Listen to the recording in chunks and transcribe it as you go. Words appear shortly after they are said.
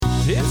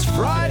It's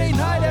Friday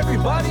night,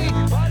 everybody.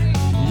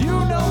 You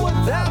know what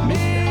that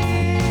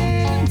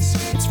means.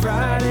 It's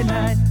Friday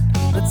night.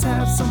 Let's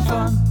have some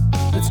fun.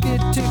 Let's get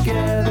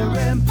together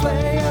and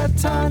play a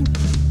ton.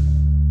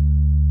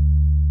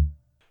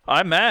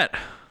 I'm Matt.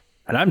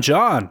 And I'm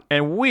John.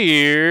 And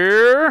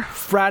we're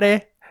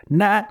Friday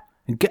Night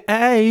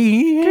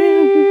Games.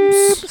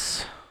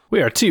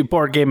 We are two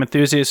board game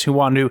enthusiasts who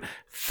want to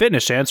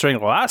finish answering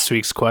last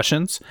week's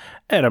questions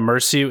and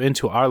immerse you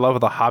into our love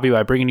of the hobby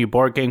by bringing you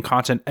board game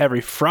content every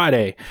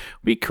Friday.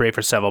 We create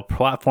for several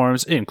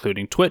platforms,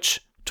 including Twitch,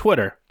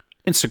 Twitter,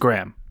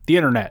 Instagram, the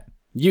internet,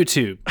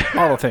 YouTube,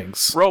 all the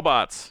things.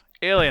 Robots,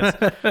 aliens.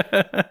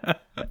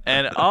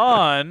 And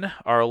on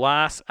our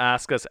last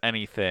Ask Us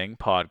Anything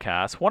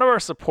podcast, one of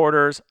our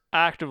supporters,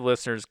 active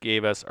listeners,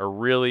 gave us a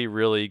really,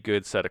 really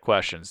good set of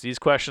questions. These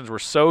questions were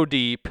so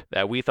deep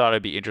that we thought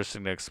it'd be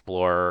interesting to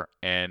explore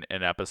in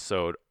an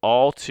episode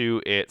all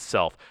to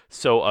itself.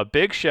 So a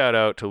big shout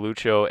out to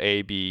Lucho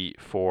AB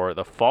for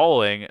the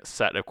following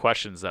set of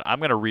questions that I'm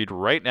going to read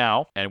right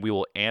now, and we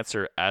will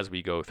answer as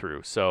we go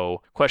through.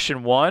 So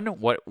question 1,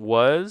 what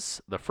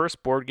was the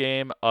first board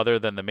game other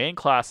than the main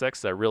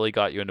classics that really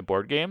got you into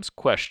board games?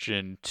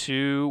 Question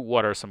 2,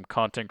 what are some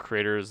content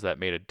creators that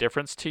made a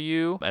difference to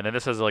you? And then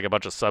this has like a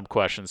bunch of sub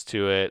questions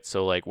to it.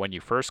 So like when you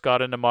first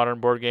got into modern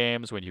board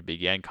games, when you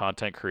began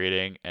content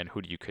creating, and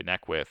who do you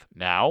connect with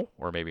now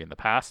or maybe in the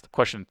past?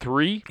 Question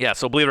 3, yeah,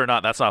 so believe it or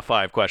not, that's not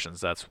 5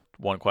 questions. That's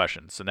one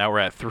question. So now we're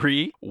at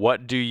 3.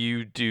 What do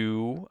you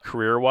do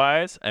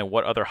career-wise, and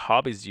what other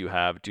hobbies do you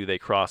have? Do they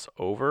cross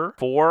over?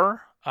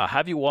 4,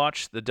 have you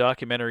watched the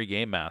documentary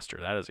Game Master?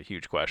 That is a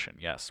huge question.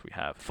 Yes, we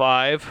have.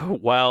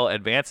 5, while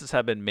advances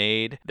have been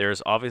made,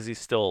 there's obviously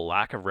still a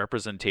lack of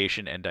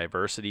representation and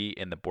diversity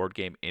in the board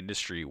game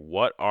industry.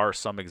 What are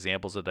some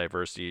examples of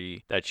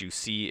diversity that you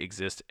see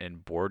exist in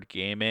board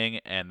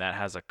gaming? And that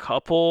has a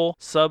couple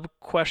sub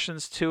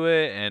questions to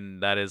it,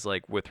 and that is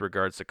like with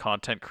regards to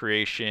content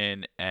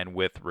creation and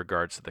with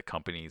regards to the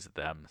companies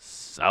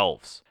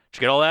themselves. Did you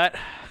get all that?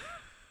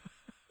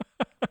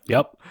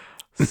 Yep.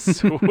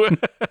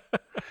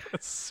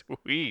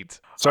 Sweet.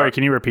 Sorry,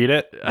 can you repeat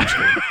it?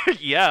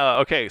 Yeah,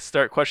 okay,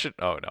 start question.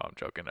 Oh, no, I'm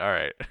joking. All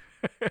right.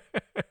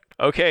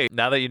 Okay,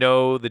 now that you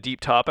know the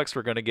deep topics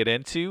we're going to get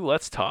into,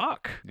 let's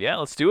talk. Yeah,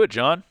 let's do it,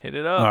 John. Hit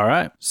it up. All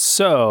right.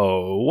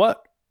 So,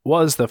 what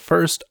was the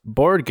first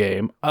board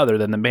game other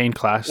than the main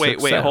classics? Wait,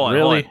 hold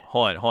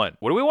on.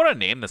 What do we want to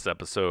name this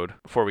episode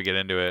before we get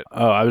into it?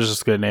 Oh, I was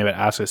just going to name it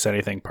Ask Us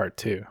Anything Part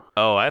 2.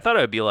 Oh, I thought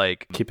it would be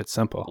like... Keep it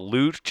simple.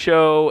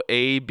 Lucho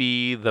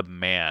AB the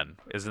Man.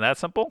 Isn't that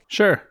simple?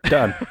 Sure,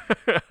 done.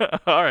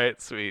 All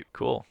right, sweet.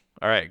 Cool.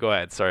 All right, go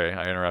ahead. Sorry,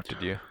 I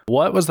interrupted you.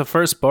 What was the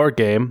first board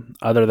game,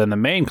 other than the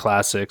main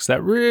classics,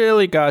 that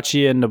really got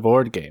you into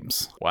board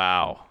games?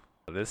 Wow.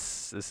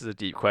 This is a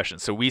deep question.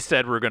 So we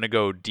said we're going to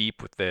go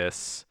deep with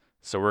this,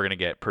 so we're going to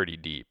get pretty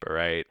deep, all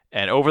right?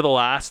 And over the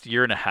last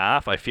year and a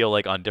half, I feel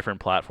like on different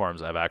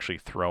platforms, I've actually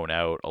thrown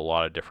out a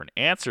lot of different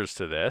answers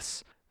to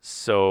this.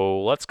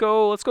 So let's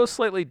go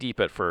slightly deep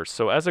at first.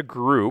 So as a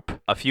group,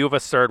 a few of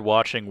us started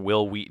watching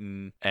Will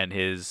Wheaton and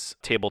his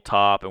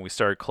tabletop, and we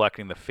started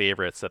collecting the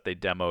favorites that they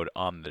demoed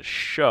on the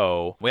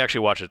show. We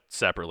actually watched it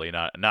separately,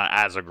 not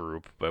as a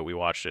group, but we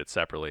watched it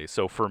separately.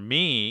 So for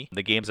me,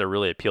 the games that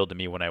really appealed to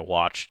me when I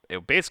watched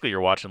it, basically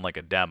you're watching like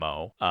a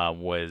demo,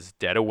 was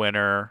Dead of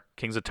Winter,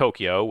 Kings of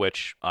Tokyo,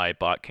 which I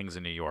bought Kings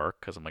of New York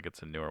because I'm like,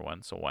 it's a newer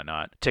one, so why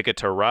not? Ticket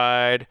to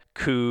Ride,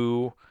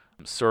 Coup,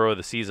 Sorrow of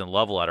the Season,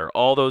 Love Letter,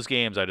 all those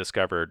games I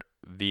discovered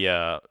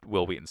via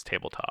Will Wheaton's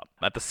tabletop.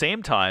 At the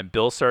same time,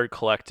 Bill started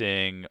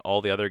collecting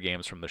all the other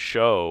games from the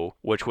show,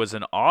 which was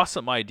an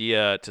awesome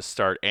idea to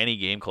start any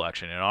game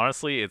collection. And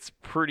honestly, it's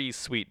pretty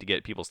sweet to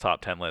get people's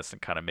top 10 lists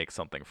and kind of make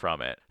something from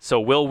it.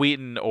 So Will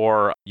Wheaton,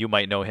 or you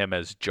might know him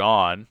as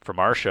John from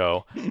our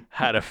show,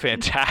 had a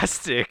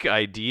fantastic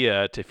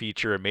idea to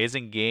feature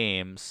amazing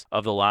games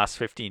of the last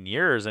 15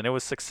 years, and it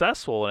was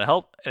successful,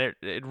 and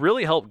it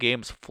really helped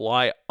games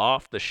fly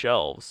off the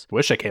shelves.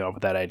 Wish I came up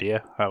with that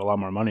idea. I have a lot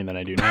more money than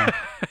I do now.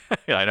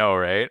 I know,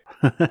 right?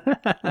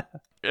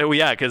 Well,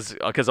 yeah, because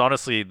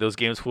honestly, those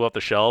games flew off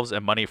the shelves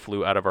and money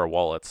flew out of our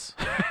wallets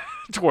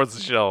towards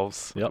the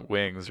shelves. Yep.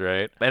 Wings,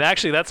 right? And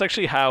actually, that's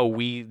actually how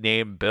we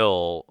named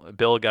Bill.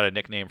 Bill got a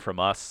nickname from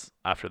us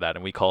after that,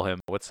 and we call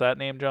him, what's that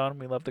name, John?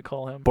 We love to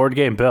call him? Board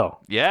Game Bill.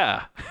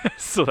 Yeah.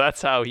 So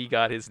that's how he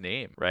got his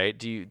name, right?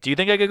 Do you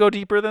think I could go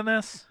deeper than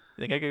this?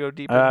 You think I could go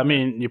deeper? I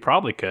mean, you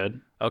probably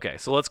could. Okay,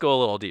 so let's go a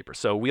little deeper.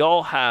 So we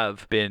all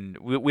have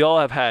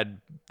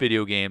had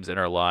video games in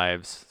our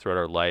lives throughout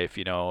our life.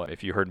 You know,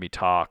 if you heard me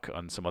talk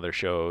on some other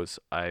shows,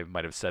 I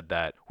might have said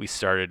that we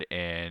started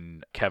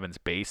in Kevin's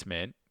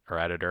basement, our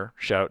editor.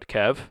 Shout out to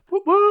Kev.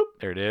 Whoop, whoop.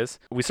 There it is.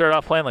 We started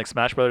off playing like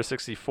Smash Brothers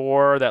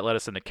 64. That led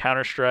us into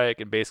Counter-Strike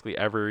and basically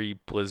every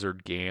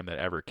Blizzard game that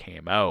ever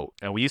came out.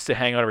 And we used to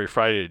hang out every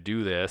Friday to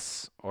do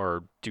this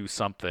or do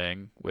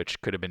something, which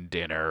could have been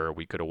dinner.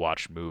 We could have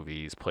watched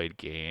movies, played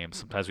games.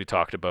 Sometimes we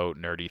talked about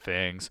nerdy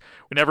things.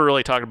 We never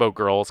really talked about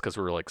girls because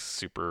we were like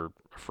super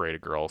afraid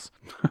of girls.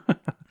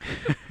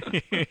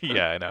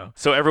 Yeah, I know.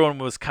 So everyone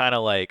was kind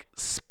of like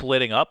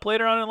splitting up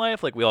later on in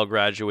life. Like we all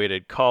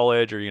graduated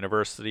college or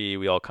university.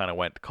 We all kind of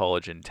went to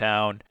college in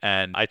town.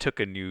 And I took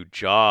a new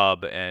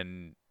job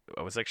and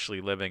I was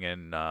actually living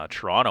in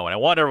Toronto, and I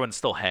wanted everyone to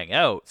still hang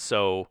out.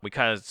 So we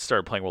kind of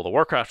started playing World of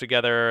Warcraft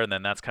together, and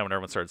then that's kind of when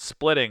everyone started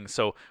splitting.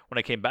 So when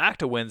I came back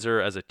to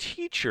Windsor as a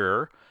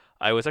teacher,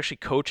 I was actually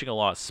coaching a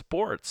lot of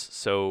sports.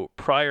 So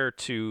prior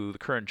to the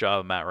current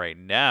job I'm at right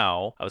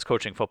now, I was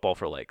coaching football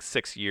for like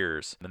 6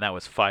 years, and that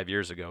was 5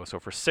 years ago. So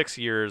for 6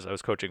 years, I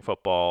was coaching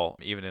football,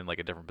 even in like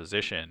a different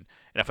position.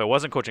 And if I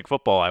wasn't coaching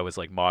football, I was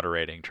like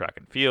moderating track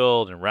and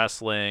field and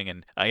wrestling.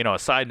 And, a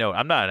side note,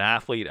 I'm not an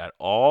athlete at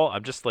all.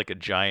 I'm just like a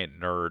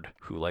giant nerd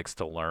who likes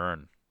to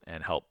learn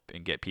and help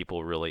and get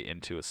people really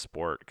into a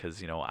sport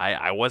because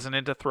I wasn't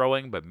into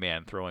throwing, but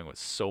man, throwing was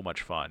so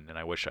much fun and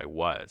I wish I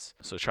was.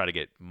 So try to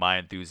get my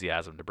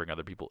enthusiasm to bring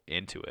other people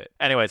into it.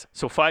 Anyways,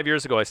 so 5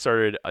 years ago I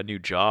started a new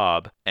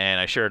job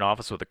and I shared an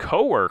office with a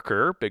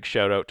coworker. Big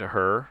shout out to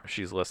her. If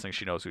she's listening,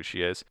 she knows who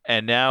she is.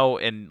 And now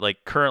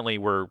currently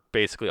we're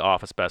basically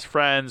office best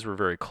friends. We're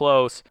very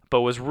close.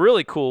 But what was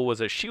really cool was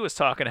that she was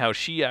talking how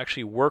she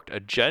actually worked a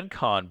Gen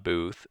Con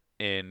booth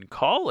in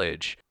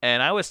college,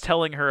 and I was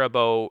telling her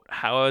about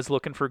how I was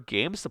looking for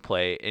games to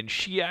play, and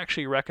she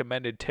actually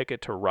recommended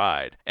Ticket to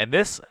Ride, and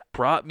this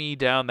brought me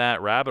down that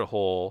rabbit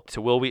hole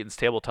to Will Wheaton's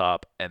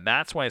Tabletop, and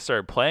that's when I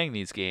started playing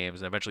these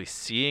games and eventually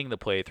seeing the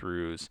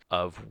playthroughs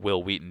of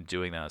Will Wheaton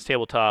doing that on his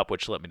tabletop,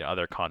 which led me to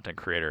other content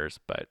creators,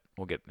 but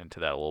we'll get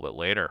into that a little bit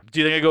later. Do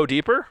you think I go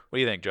deeper? What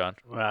do you think, John?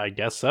 Well, I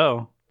guess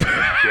so.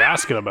 If you're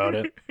asking about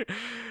it.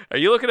 Are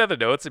you looking at the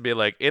notes and being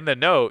like, in the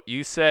note,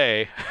 you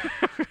say...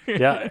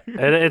 Yeah,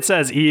 it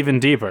says even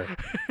deeper,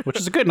 which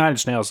is a good Nine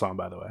Inch Nails song,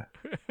 by the way.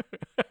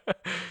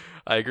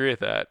 I agree with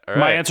that. All right.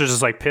 My answer is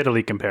just like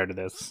piddly compared to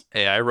this.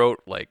 Hey, I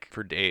wrote like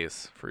for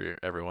days for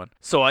everyone.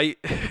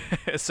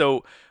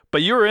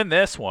 But you were in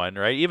this one,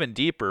 right? Even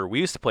deeper.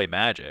 We used to play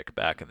Magic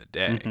back in the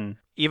day. Mm-hmm.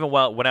 Even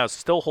when I was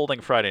still holding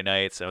Friday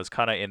nights, I was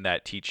kind of in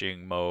that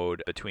teaching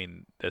mode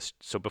between this.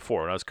 So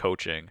before, when I was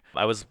coaching,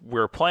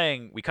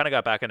 we kind of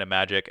got back into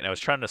Magic, and I was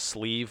trying to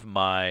sleeve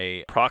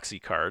my proxy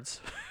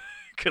cards.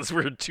 Because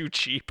we're too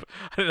cheap.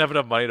 I didn't have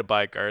enough money to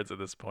buy cards at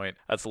this point.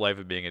 That's the life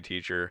of being a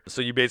teacher.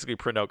 So you basically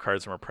print out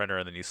cards from a printer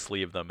and then you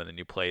sleeve them and then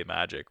you play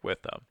Magic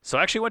with them. So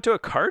I actually went to a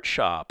card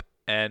shop.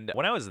 And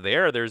when I was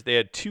there, they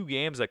had two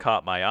games that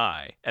caught my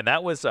eye. And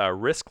that was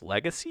Risk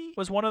Legacy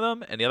was one of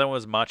them. And the other one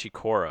was Machi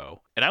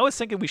Koro. And I was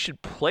thinking we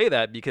should play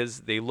that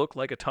because they look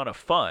like a ton of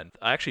fun.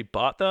 I actually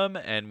bought them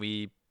and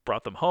we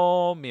brought them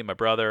home, me and my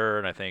brother,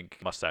 and I think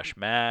Mustache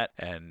Matt,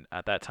 and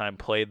at that time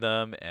played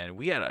them, and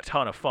we had a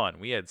ton of fun.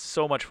 We had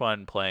so much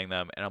fun playing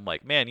them, and I'm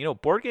like, man,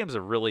 board games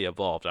have really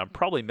evolved. I'm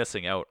probably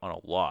missing out on a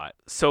lot.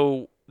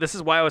 So this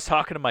is why I was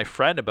talking to my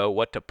friend about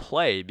what to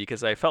play,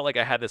 because I felt like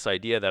I had this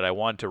idea that I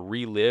wanted to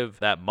relive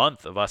that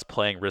month of us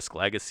playing Risk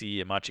Legacy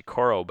and Machi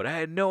Koro, but I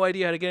had no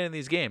idea how to get in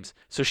these games.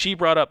 So she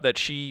brought up that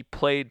she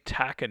played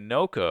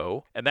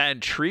Takenoko, and that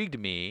intrigued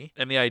me,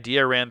 and the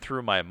idea ran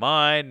through my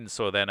mind, and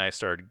so then I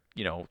started,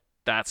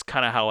 that's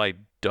kind of how I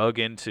dug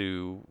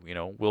into,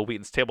 Will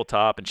Wheaton's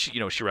Tabletop, and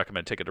she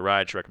recommended Ticket to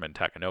Ride, she recommended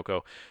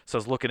Takenoko, so I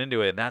was looking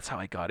into it, and that's how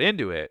I got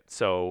into it.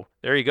 So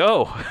there you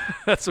go.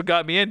 That's what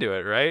got me into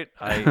it, right?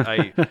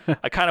 I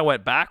kind of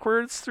went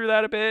backwards through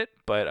that a bit,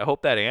 but I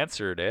hope that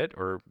answered it,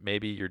 or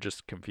maybe you're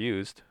just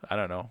confused. I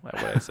don't know what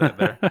I said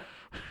there.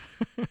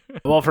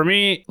 Well, for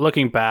me,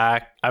 looking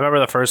back, I remember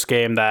the first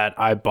game that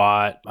I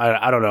bought.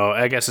 I don't know.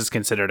 I guess it's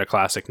considered a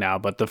classic now,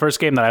 but the first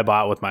game that I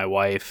bought with my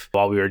wife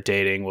while we were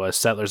dating was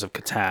Settlers of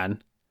Catan.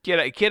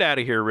 Get out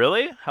of here,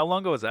 really? How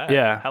long ago was that?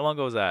 Yeah. How long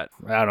ago was that?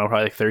 I don't know,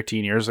 probably like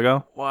 13 years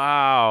ago.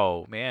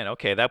 Wow, man.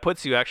 Okay, that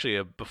puts you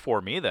actually before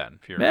me then,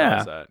 if you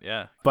realize that.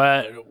 Yeah.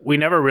 But we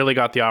never really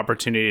got the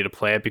opportunity to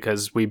play it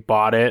because we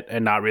bought it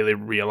and not really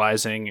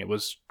realizing it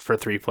was for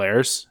 3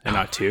 players and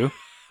not 2.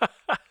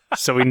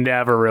 So we've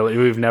never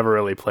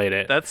really played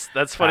it. That's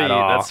funny.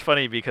 That's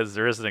funny because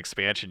there is an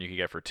expansion you can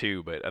get for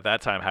 2, but at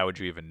that time, how would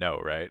you even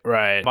know, right?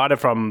 Right. Bought it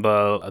from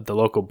the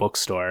local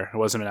bookstore. It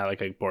wasn't at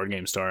like a board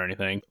game store or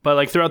anything. But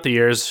like throughout the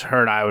years,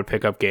 her and I would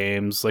pick up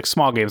games, like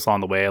small games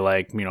along the way,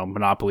 like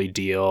Monopoly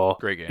Deal.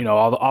 Great game.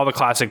 All the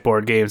classic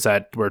board games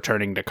that were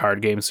turning to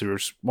card games. So we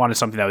wanted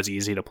something that was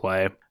easy to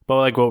play. But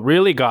like what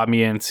really got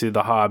me into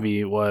the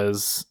hobby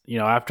was,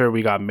 after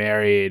we got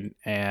married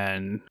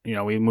and,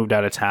 we moved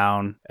out of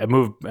town and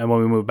when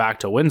we moved back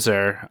to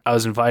Windsor, I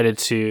was invited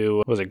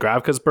to, was it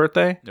Gravka's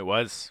birthday? It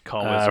was.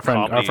 Our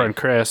friend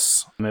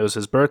Chris, it was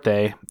his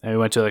birthday, and we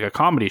went to like a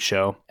comedy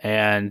show,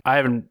 and I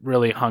haven't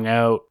really hung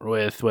out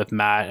with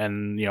Matt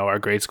and, our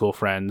grade school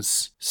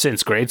friends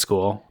since grade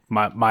school.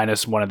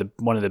 Minus one of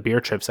the beer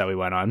trips that we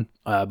went on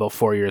about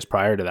 4 years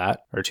prior to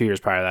that, or 2 years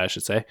prior to that, I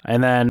should say.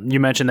 And then you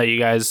mentioned that you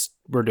guys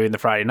were doing the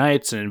Friday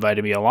nights and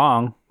invited me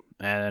along.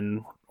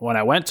 And when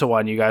I went to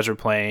one, you guys were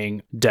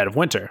playing Dead of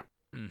Winter.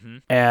 Mm-hmm.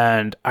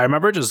 And I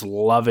remember just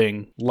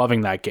loving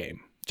that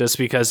game, just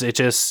because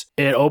it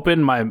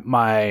opened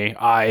my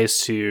eyes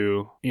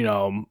to,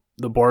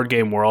 the board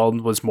game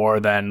world was more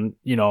than,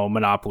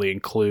 Monopoly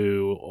and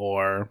Clue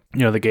or,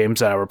 the games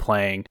that I were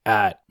playing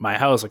at my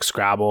house, like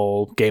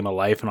Scrabble, Game of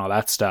Life and all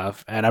that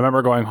stuff. And I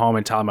remember going home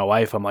and telling my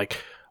wife, I'm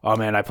like, oh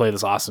man, I played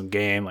this awesome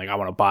game. Like I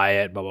want to buy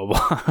it, blah, blah,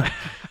 blah.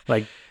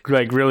 like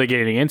really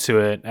getting into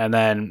it. And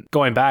then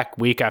going back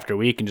week after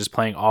week and just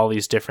playing all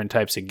these different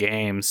types of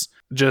games,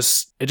 it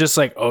just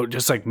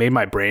made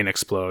my brain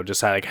explode.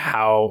 Just like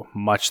how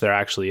much there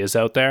actually is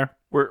out there.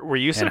 Were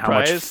you surprised?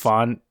 And how much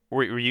fun.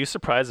 Were you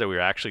surprised that we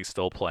were actually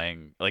still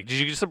playing? Like,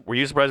 were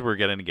you surprised we were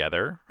getting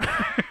together?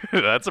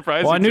 That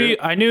surprised well, you?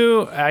 I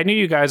knew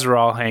you guys were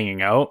all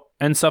hanging out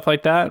and stuff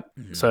like that.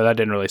 Mm-hmm. So that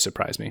didn't really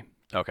surprise me.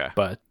 Okay.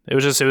 But it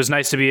was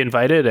nice to be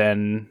invited,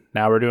 and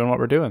now we're doing what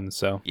we're doing.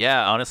 So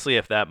yeah, honestly,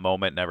 if that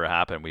moment never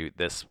happened,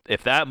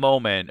 if that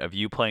moment of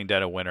you playing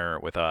Dead of Winter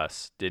with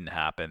us didn't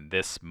happen,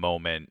 this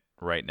moment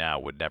right now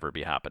would never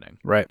be happening.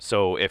 Right.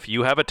 So if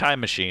you have a time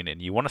machine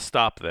and you want to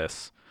stop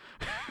this,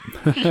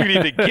 you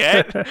need to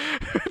get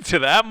to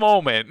that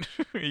moment.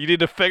 You need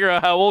to figure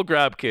out how old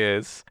Grabk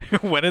is,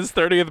 when his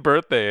 30th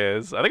birthday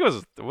is. I think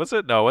was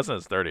it? No, it wasn't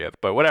his 30th,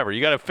 but whatever.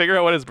 You got to figure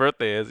out what his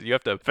birthday is. You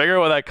have to figure out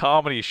what that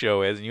comedy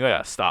show is, and you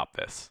got to stop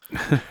this.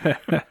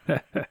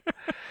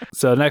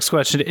 So the next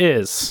question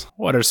is,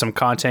 what are some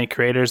content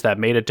creators that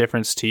made a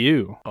difference to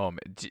you?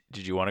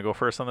 Did you want to go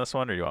first on this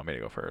one, or do you want me to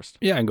go first?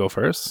 Yeah, I can go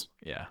first.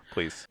 Yeah,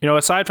 please.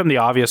 Aside from the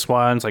obvious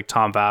ones like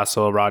Tom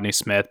Vassell, Rodney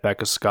Smith,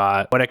 Becca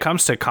Scott, when it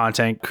comes to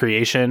content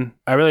creation,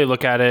 I really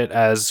look at it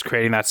as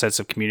creating that sense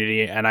of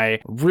community, and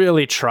I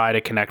really try to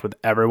connect with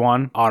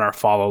everyone on our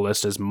follow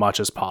list as much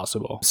as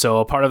possible. So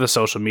a part of the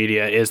social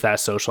media is that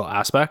social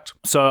aspect.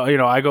 So,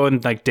 I go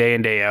in like day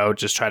in, day out,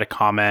 just try to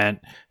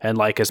comment and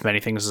like as many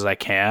things as I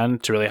can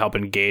to really help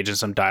engage in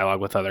some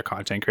dialogue with other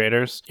content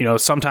creators.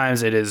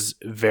 Sometimes it is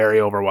very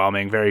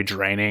overwhelming, very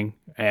draining,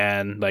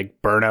 and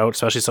like burnout,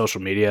 especially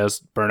social media.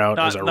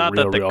 Burnout is a real thing. Not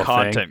that the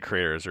content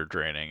creators are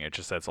draining. It's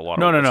just that's a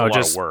lot of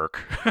just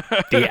work.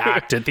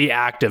 the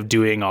act of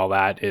doing all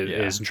that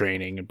is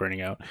draining and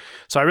burning out.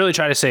 So I really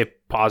try to stay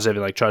positive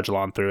and like trudge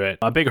along through it.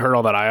 A big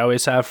hurdle that I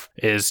always have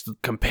is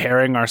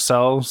comparing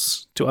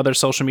ourselves to other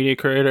social media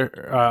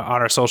creator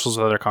on our socials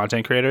with other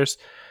content creators.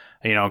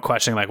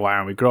 Questioning like, why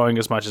aren't we growing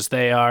as much as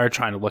they are,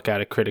 trying to look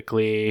at it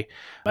critically,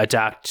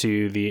 adapt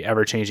to the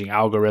ever-changing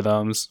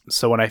algorithms.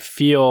 So when I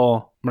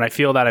feel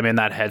that I'm in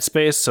that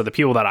headspace, so the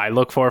people that I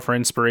look for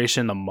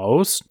inspiration the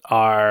most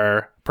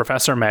are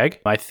Professor Meg.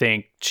 I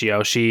think she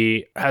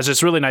has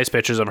just really nice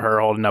pictures of her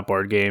holding up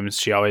board games.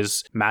 She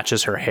always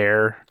matches her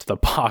hair to the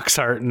box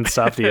art and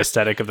stuff, the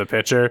aesthetic of the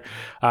picture.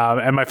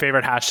 And my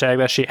favorite hashtag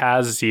that she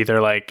has is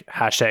either like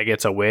hashtag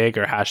it's a wig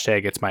or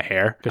hashtag it's my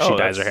hair, because she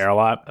dyes her hair a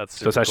lot.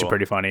 So it's actually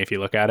pretty funny if you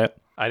look at it.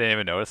 I didn't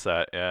even notice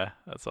that. Yeah,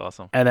 that's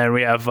awesome. And then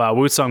we have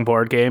Wootsung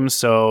Board Games.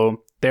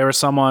 So they were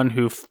someone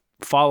who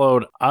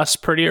followed us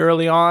pretty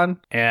early on,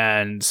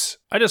 and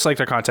I just like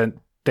their content.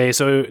 They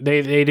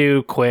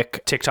do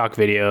quick TikTok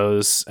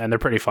videos, and they're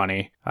pretty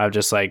funny. I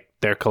just like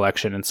their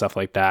collection and stuff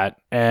like that.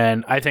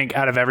 And I think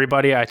out of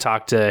everybody, I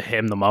talk to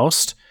him the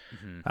most.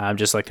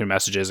 Just like through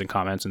messages and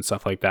comments and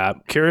stuff like that.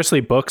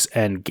 Curiously Books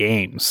and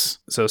Games.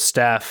 So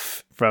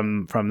Steph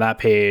from that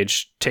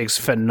page takes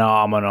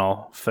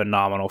phenomenal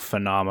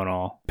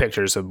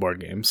pictures of board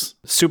games.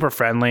 Super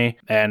friendly,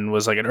 and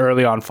was like an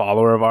early on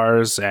follower of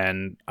ours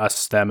and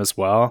them as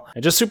well.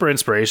 And just super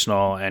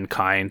inspirational and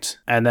kind.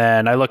 And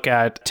then I look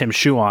at Tim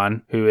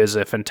Shuan, who is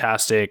a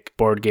fantastic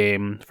board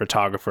game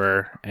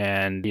photographer,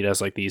 and he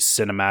does like these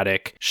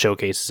cinematic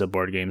showcases of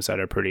board games that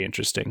are pretty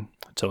interesting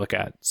to look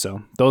at.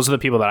 So those are the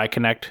people that I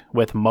connect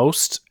with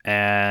most,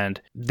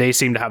 and they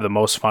seem to have the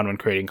most fun when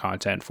creating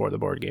content for the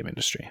board game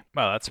industry.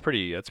 Wow, that's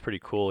pretty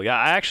cool. Yeah,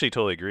 I actually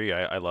totally agree.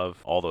 I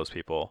love all those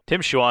people.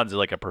 Tim Shuan's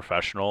like a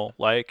professional,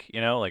 like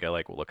I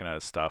like looking at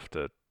his stuff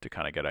to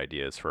kind of get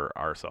ideas for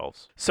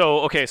ourselves.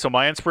 So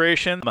my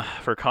inspiration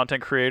for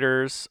content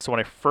creators. So when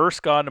I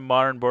first got into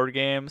modern board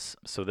games,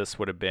 so this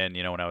would have been,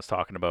 when I was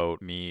talking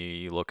about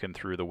me looking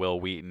through the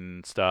Will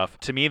Wheaton stuff,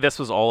 to me, this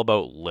was all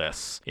about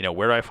lists.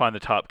 Where do I find the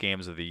top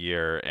games of the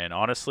year? And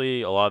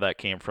honestly, a lot of that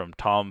came from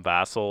Tom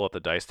Vassell at the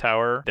Dice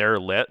Tower. Their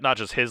list, not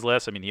just his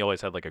list. I mean, he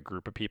always had like a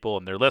group of people,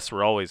 and their lists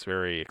were always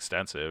very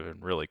extensive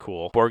and really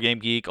cool. Board Game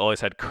Geek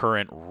always had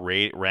current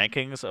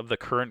rankings of the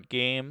current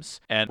games.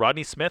 And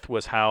Rodney Smith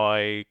was how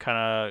I kind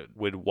of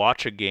would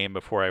watch a game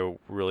before I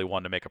really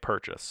wanted to make a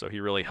purchase. So he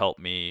really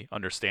helped me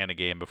understand a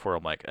game before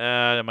I'm like,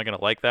 am I going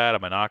to like that?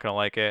 Am I not going to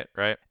like it?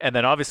 Right. And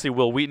then obviously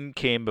Will Wheaton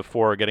came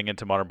before getting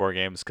into modern board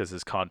games because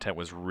his content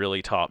was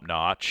really top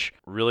notch.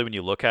 Really, when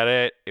you look at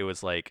it, it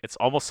was like, it's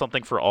almost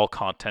something for all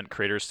content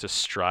creators to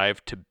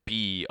strive to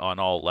be on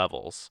all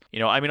levels.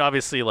 I mean,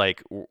 obviously,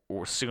 like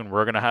soon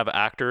we're going to have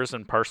actors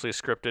and partially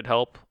scripted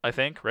help, I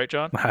think. Right,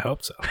 John? I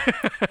hope so.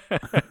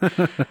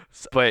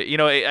 But,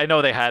 I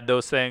know they had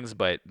those things,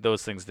 but but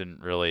those things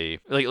didn't really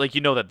like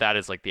that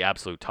is like the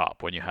absolute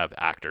top when you have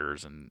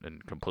actors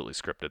and completely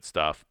scripted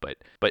stuff. But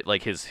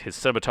like his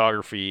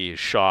cinematography, his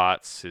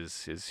shots,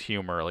 his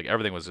humor, like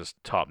everything was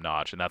just top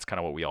notch, and that's kind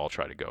of what we all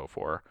try to go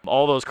for.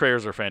 All those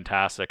creators are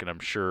fantastic, and I'm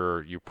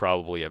sure you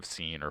probably have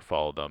seen or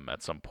followed them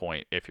at some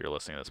point if you're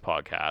listening to this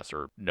podcast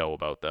or know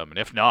about them. And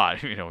if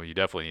not, you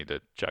definitely need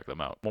to check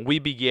them out. When we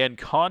began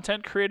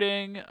content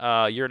creating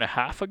a year and a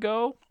half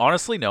ago,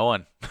 honestly, no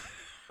one.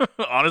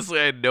 Honestly,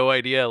 I had no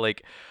idea.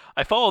 Like,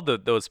 I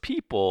followed those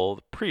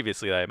people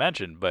previously that I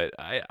mentioned, but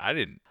I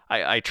didn't.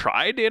 I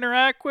tried to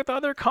interact with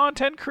other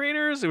content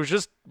creators. It was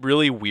just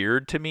really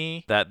weird to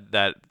me that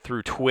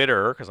through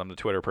Twitter, because I'm the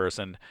Twitter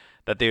person,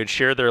 that they would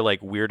share their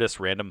like weirdest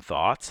random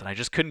thoughts, and I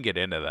just couldn't get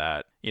into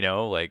that.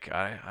 Like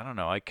I don't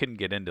know. I couldn't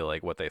get into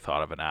like what they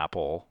thought of an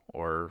apple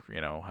or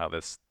how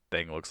this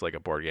thing looks like a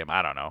board game.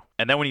 I don't know.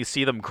 And then when you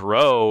see them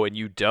grow and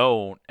you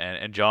don't,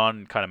 and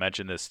John kind of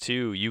mentioned this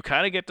too, you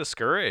kind of get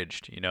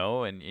discouraged,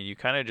 and you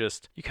kind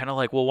of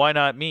like, well, why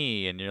not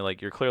me? And you're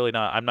like, I'm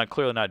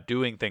clearly not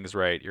doing things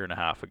right a year and a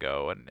half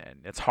ago. And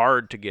it's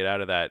hard to get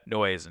out of that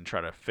noise and try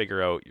to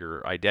figure out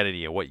your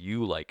identity and what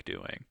you like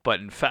doing.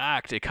 But in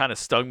fact, it kind of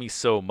stung me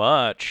so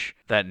much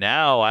that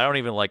now I don't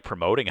even like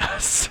promoting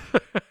us.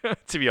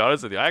 To be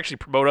honest with you, I actually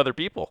promote other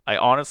people. I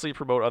honestly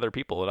promote other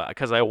people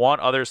because I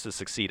want others to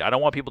succeed. I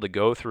don't want people to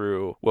go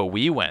through what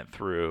we went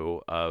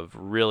through of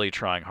really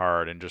trying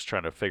hard and just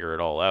trying to figure it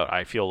all out.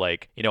 I feel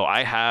like,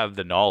 I have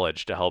the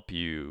knowledge to help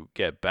you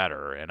get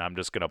better, and I'm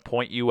just going to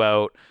point you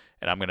out,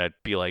 and I'm going to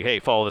be like, hey,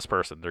 follow this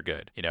person. They're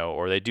good,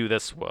 or they do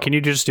this well. Can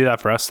you just do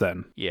that for us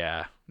then?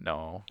 Yeah,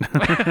 no.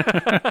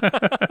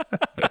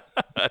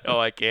 No,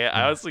 I can't.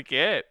 I honestly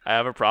can't. I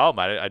have a problem.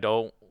 I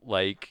don't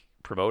like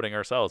promoting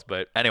ourselves.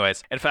 But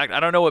anyways, in fact,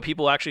 I don't know what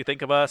people actually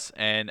think of us,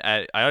 and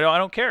I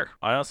don't care.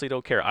 I honestly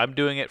don't care. I'm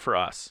doing it for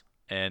us,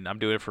 and I'm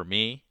doing it for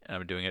me, and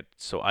I'm doing it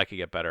so I could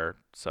get better.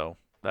 So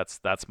that's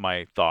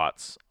my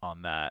thoughts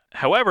on that.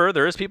 However,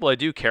 there is people I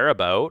do care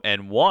about,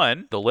 and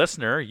one, the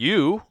listener,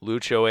 you,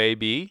 Lucho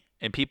AB,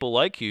 and people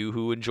like you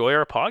who enjoy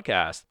our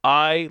podcast.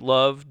 I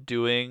love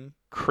doing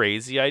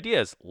crazy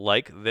ideas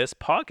like this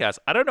podcast.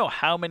 I don't know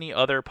how many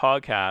other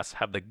podcasts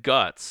have the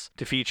guts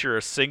to feature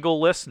a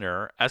single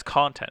listener as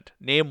content.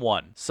 Name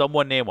one.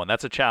 Someone name one.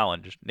 That's a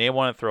challenge. Name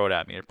one and throw it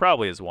at me. It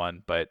probably is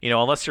one, but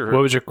unless you're...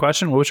 What was your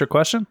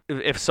question?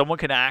 If someone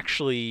can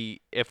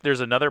actually... If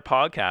there's another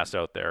podcast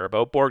out there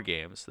about board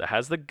games that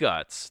has the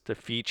guts to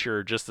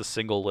feature just a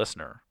single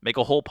listener, make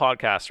a whole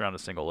podcast around a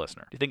single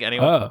listener. Do you think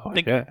anyone... Do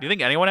you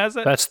think anyone has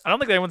that? I don't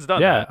think anyone's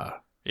done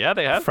that. Yeah,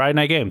 they have. Friday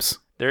Night Games.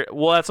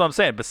 Well, that's what I'm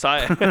saying.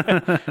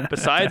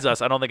 Besides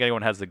us, I don't think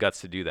anyone has the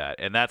guts to do that.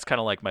 And that's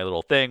kind of like my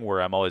little thing where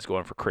I'm always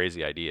going for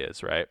crazy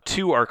ideas, right?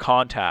 2 are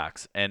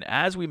contacts. And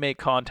as we make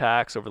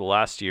contacts over the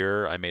last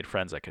year, I made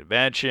friends at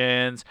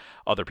conventions,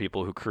 other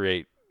people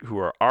who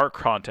are our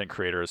content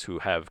creators who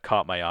have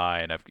caught my eye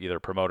and have either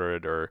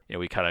promoted or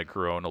we kind of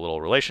grown a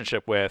little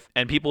relationship with,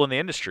 and people in the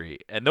industry.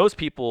 And those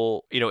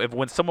people,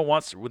 when someone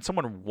wants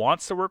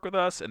to work with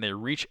us and they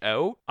reach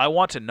out, I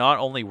want to not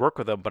only work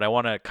with them, but I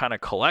want to kind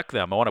of collect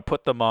them. I want to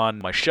put them on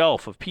my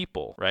shelf of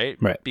people, right?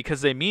 Because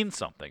they mean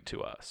something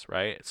to us,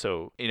 right?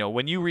 So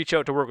when you reach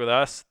out to work with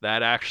us,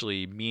 that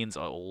actually means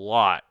a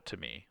lot to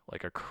me.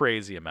 Like a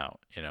crazy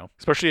amount,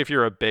 especially if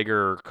you're a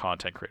bigger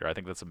content creator. I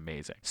think that's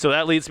amazing. So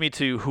that leads me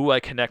to who I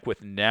connect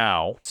with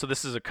now. So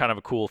this is a kind of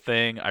a cool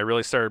thing. I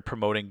really started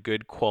promoting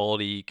good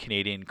quality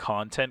Canadian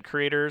content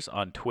creators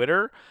on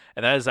Twitter,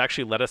 and that has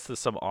actually led us to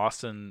some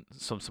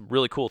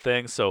really cool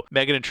things. So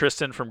Megan and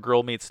Tristan from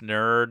Girl Meets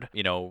Nerd,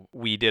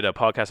 we did a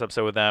podcast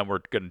episode with them.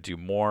 We're going to do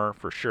more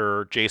for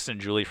sure. Jason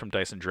and Julie from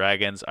Dice and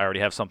Dragons. I already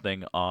have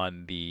something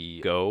on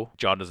the go.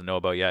 John doesn't know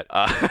about yet.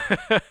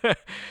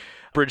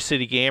 Bridge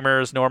City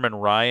Gamers, Norman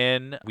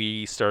Ryan,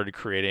 we started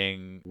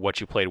creating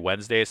What You Played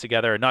Wednesdays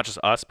together, and not just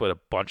us, but a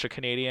bunch of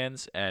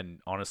Canadians, and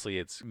honestly,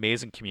 it's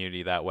amazing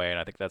community that way, and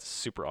I think that's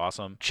super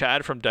awesome.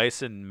 Chad from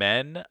Dyson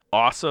Men,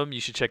 awesome. You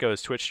should check out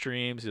his Twitch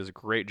streams. He does a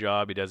great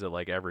job. He does it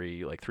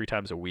every 3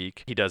 times a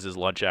week. He does his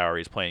lunch hour.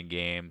 He's playing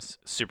games.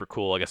 Super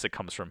cool. I guess it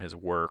comes from his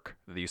work.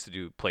 They used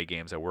to play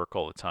games at work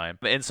all the time.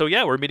 And so,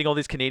 yeah, we're meeting all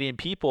these Canadian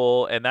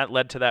people, and that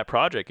led to that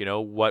project,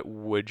 What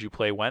Would You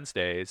Play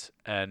Wednesdays?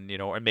 And,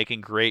 and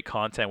making great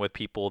content with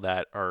people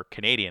that are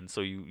Canadian,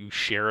 so you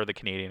share the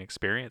Canadian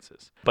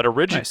experiences. But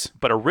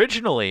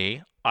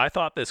originally, I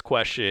thought this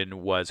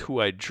question was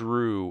who I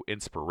drew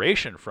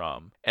inspiration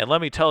from. And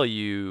let me tell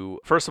you,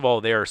 first of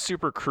all, they are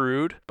super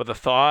crude, but the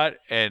thought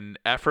and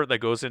effort that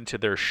goes into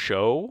their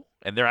show,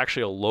 and they're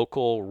actually a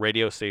local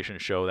radio station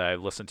show that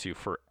I've listened to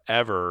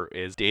forever,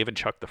 is Dave and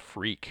Chuck the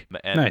Freak.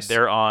 And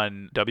they're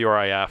on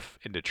WRIF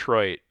in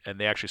Detroit, and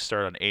they actually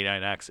started on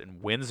A9X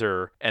in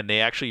Windsor, and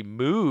they actually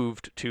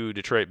moved to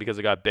Detroit because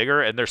it got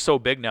bigger, and they're so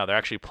big now. They're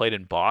actually played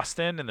in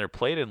Boston, and they're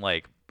played in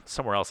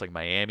somewhere else like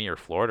Miami or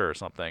Florida or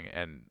something,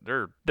 and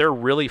they're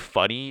really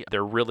funny.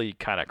 They're really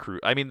kind of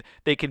crude. I mean,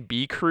 they can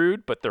be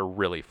crude, but they're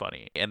really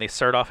funny. And they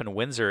start off in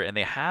Windsor, and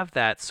they have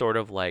that sort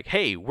of like,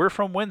 hey, we're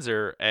from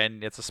Windsor,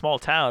 and it's a small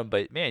town,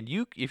 but man,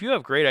 if you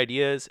have great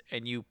ideas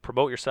and you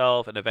promote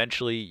yourself, and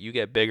eventually you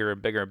get bigger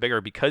and bigger and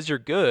bigger because you're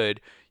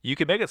good, you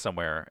can make it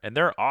somewhere, and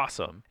they're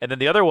awesome. And then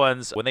the other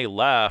ones, when they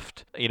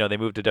left, they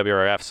moved to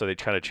WRF, so they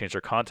kind of changed their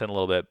content a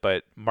little bit.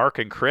 But Mark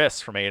and Chris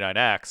from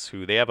 89X,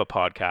 who they have a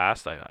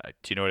podcast.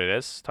 Do you know what it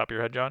is? Top of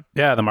your head, John?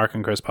 Yeah, the Mark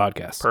and Chris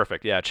podcast.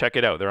 Perfect. Yeah, check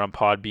it out. They're on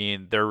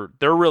Podbean.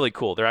 They're really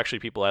cool. They're actually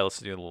people I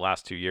listened to in the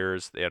last 2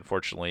 years. They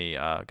unfortunately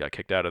got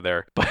kicked out of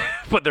there,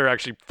 but they're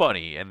actually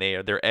funny, and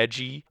they're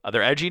edgy.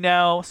 They're edgy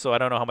now, so I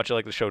don't know how much I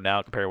like the show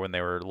now compared to when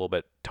they were a little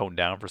bit toned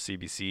down for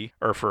CBC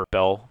or for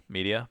Bell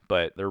Media,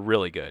 but they're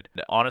really good.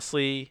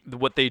 Honestly,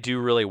 what they do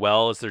really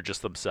well is they're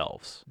just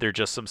themselves. They're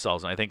just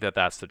themselves, and I think that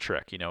that's the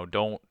trick.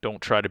 Don't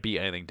try to be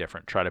anything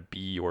different. Try to be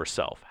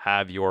yourself.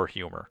 Have your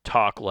humor.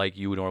 Talk like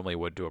you normally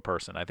would to a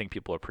person. I think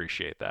people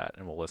appreciate that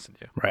and will listen to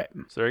you. Right.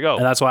 So there you go.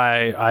 And that's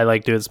why I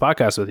like doing this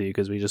podcast with you,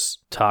 because we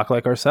just talk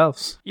like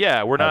ourselves.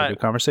 Yeah, we're not a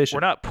good conversation.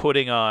 We're not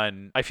putting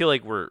on. I feel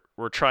like we're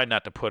trying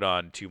not to put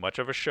on too much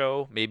of a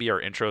show. Maybe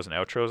our intros and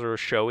outros are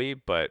showy,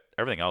 but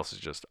everything else is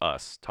just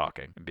us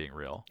talking and being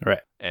real.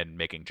 Right. And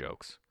making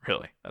jokes.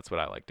 Really, that's what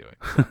I like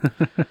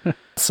doing.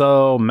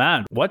 So,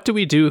 Matt, what do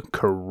we do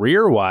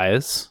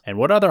career-wise, and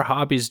what other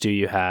hobbies do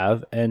you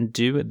have, and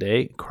do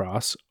they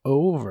cross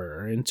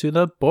over into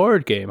the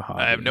board game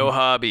hobby? I have no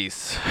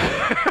hobbies.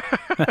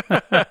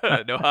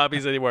 No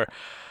hobbies anymore.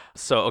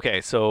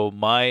 So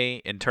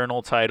my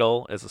internal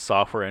title is a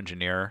software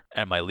engineer,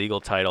 and my legal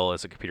title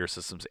is a computer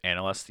systems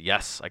analyst.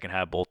 Yes, I can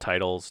have both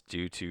titles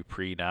due to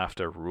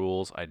pre-NAFTA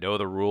rules. I know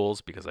the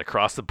rules because I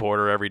cross the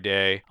border every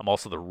day. I'm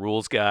also the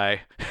rules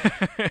guy.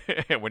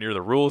 And when you're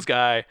the rules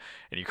guy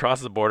and you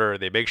cross the border,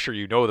 they make sure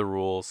you know the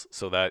rules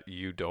so that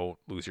you don't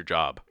lose your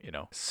job,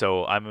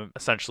 So I'm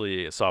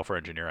essentially a software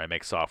engineer. I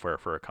make software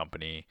for a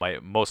company.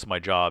 Most of my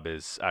job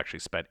is actually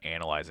spent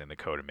analyzing the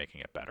code and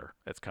making it better.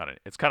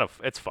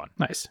 It's fun.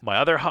 Nice. My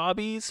other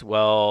hobbies,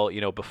 well,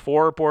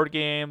 before board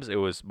games, it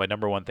was my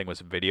number one thing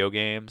was video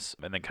games,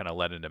 and then kind of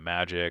led into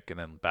Magic, and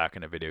then back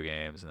into video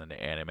games, and then to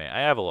anime.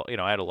 I had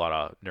a lot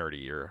of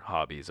nerdier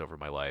hobbies over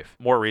my life.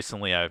 More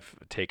recently, I've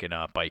taken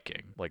up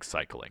biking, like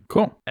cycling.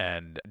 Cool.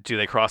 And do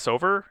they cross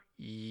over?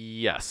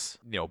 Yes.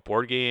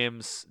 Board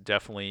games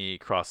definitely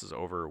crosses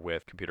over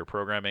with computer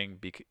programming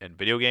and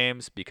video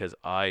games, because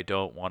I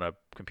don't want to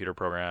computer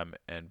program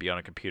and be on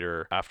a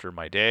computer after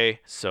my day,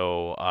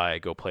 so I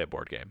go play a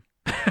board game.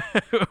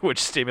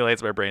 Which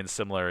stimulates my brain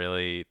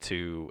similarly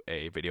to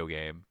a video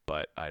game,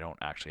 but I don't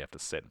actually have to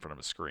sit in front of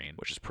a screen,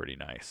 which is pretty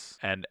nice.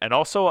 And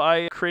also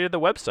I created the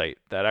website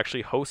that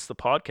actually hosts the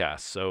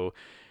podcast. So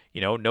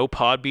no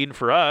Podbean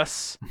for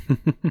us,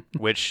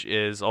 which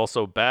is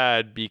also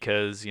bad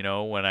because,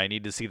 when I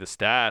need to see the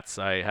stats,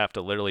 I have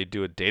to literally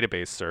do a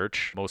database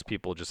search. Most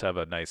people just have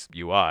a nice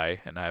UI,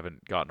 and I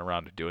haven't gotten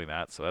around to doing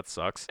that, so that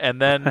sucks.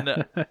 And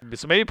then,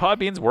 so maybe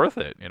Podbean's worth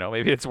it.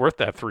 Maybe it's worth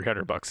that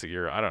 $300 a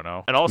year. I don't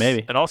know. And also,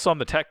 maybe. And also, I'm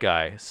the tech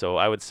guy, so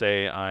I would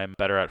say I'm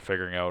better at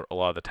figuring out a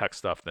lot of the tech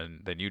stuff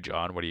than you,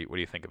 John. What do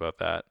you think about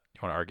that?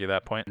 You want to argue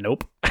that point?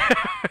 Nope.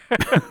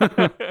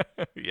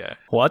 Yeah.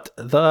 What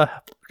the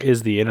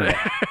is the internet?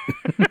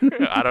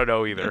 I don't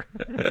know either.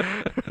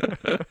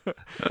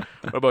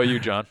 What about you,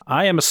 John?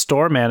 I am a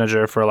store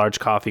manager for a large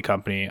coffee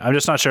company. I'm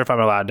just not sure if I'm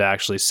allowed to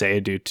actually say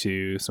due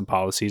to some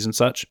policies and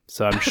such.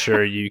 So I'm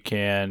sure you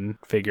can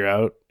figure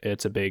out.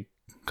 It's a big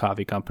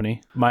coffee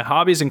company. My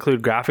hobbies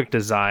include graphic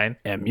design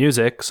and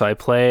music. So I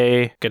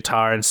play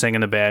guitar and sing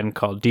in a band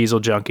called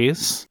Diesel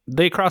Junkies.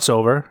 They cross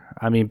over.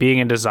 I mean, being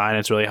in design,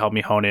 it's really helped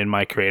me hone in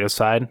my creative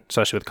side,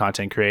 especially with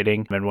content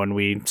creating. And when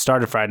we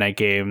started Friday Night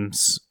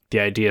Games, the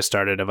idea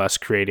started of us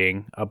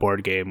creating a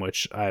board game,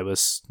 which I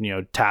was,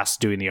 tasked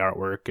doing the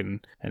artwork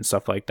and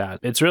stuff like that.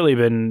 It's really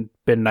been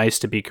nice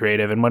to be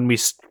creative. And when we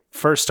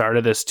first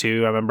started this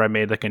too, I remember I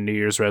made like a New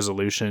Year's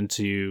resolution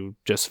to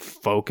just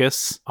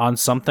focus on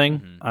something.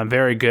 Mm-hmm. I'm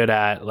very good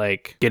at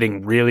like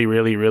getting really,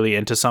 really, really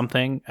into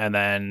something and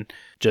then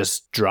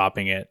just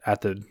dropping it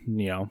at the,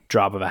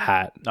 drop of a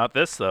hat. Not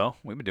this though.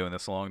 We've been doing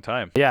this a long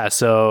time. Yeah.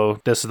 So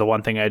this is the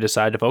one thing I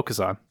decided to focus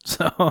on.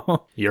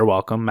 So you're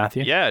welcome,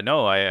 Matthew. Yeah,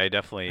 no, I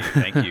definitely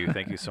thank you.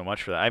 Thank you so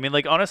much for that. I mean,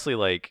 like, honestly,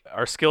 like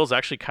our skills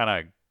actually kind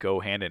of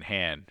go hand in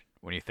hand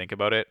when you think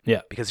about it.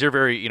 Yeah. Because you're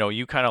very,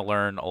 you kind of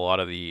learn a lot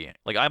of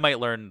like I might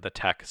learn the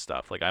tech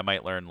stuff. Like I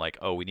might learn like,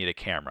 oh, we need a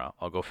camera.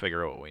 I'll go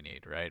figure out what we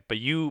need, right? But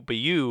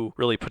you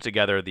really put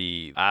together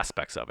the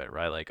aspects of it,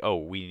 right? Like, oh,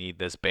 we need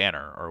this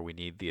banner or we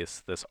need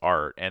this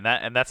art. And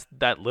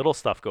that little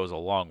stuff goes a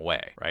long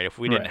way, right? If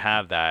we didn't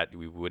have that,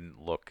 we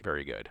wouldn't look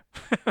very good.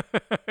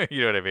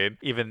 You know what I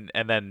mean?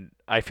 And then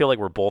I feel like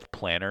we're both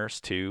planners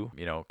too.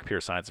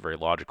 Computer science is very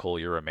logical.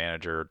 You're a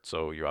manager,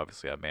 so you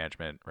obviously have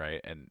management, right?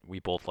 And we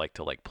both like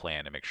to plan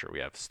and make sure we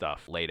have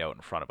stuff laid out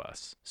in front of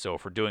us. So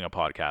if we're doing a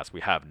podcast,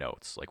 we have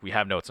notes. Like we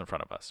have notes in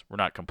front of us. We're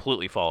not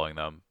completely following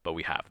them, but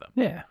we have them.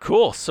 Yeah.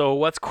 Cool. So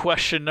what's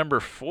question number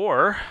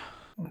 4?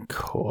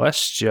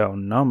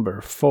 Question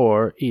number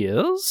 4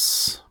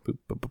 is...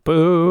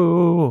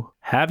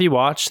 Have you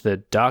watched the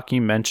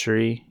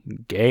documentary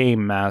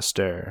Game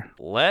Master?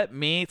 Let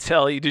me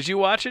tell you. Did you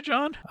watch it,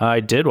 John? I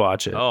did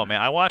watch it. Oh,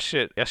 man. I watched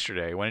it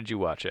yesterday. When did you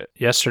watch it?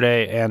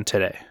 Yesterday and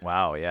today.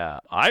 Wow, yeah.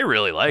 I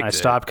really liked it. I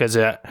stopped because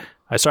I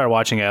started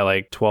watching it at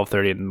like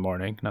 12:30 in the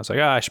morning, and I was like,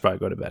 I should probably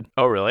go to bed.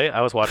 Oh, really?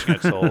 I was watching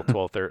it till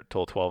 12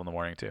 in the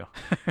morning, too.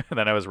 And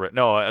then I was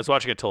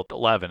watching it till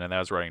 11, and I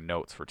was writing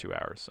notes for 2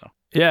 hours, so...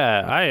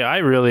 Yeah,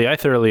 I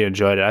thoroughly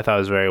enjoyed it. I thought it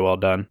was very well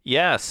done.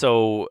 Yeah,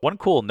 so one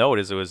cool note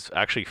is it was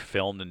actually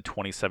filmed in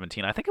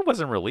 2017. I think it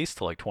wasn't released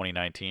till like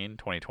 2019,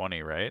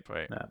 2020, right?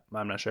 Yeah,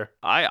 I'm not sure.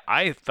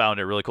 I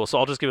found it really cool. So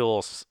I'll just give you a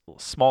little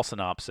small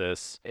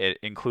synopsis. It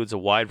includes a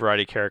wide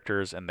variety of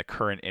characters in the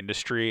current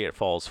industry. It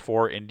follows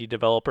 4 indie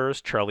developers,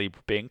 Charlie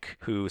Bink,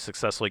 who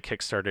successfully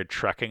kickstarted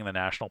Trekking the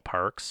National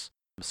Parks,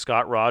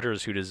 Scott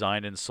Rogers, who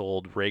designed and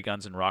sold ray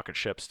guns and rocket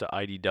ships to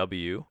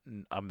IDW.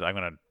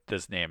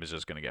 This name is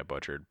just going to get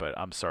butchered, but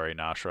I'm sorry,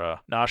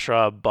 Nashra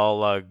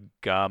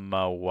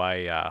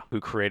Balagamawaya, who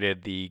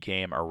created the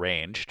game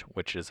Arranged,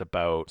 which is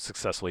about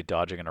successfully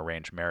dodging an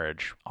arranged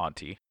marriage,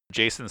 auntie.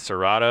 Jason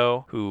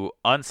Serrato, who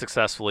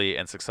unsuccessfully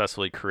and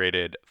successfully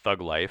created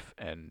Thug Life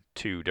and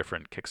 2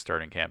 different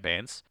Kickstarting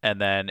campaigns. And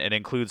then it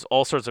includes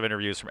all sorts of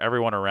interviews from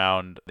everyone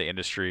around the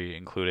industry,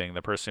 including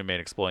the person who made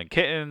Exploding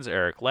Kittens,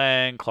 Eric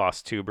Lang,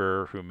 Klaus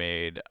Tuber, who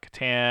made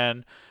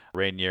Catan,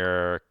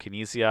 Rainier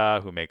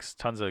Kinesia, who makes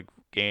tons of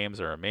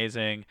games, are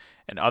amazing,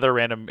 and other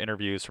random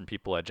interviews from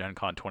people at Gen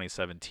Con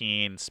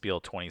 2017, Spiel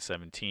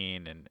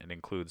 2017, and it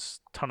includes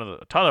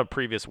a ton of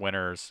previous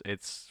winners.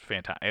 It's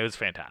fantastic. It was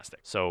fantastic.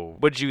 So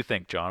what did you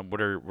think, John?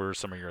 What are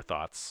some of your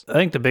thoughts? I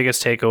think the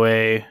biggest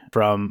takeaway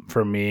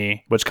for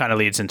me, which kind of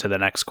leads into the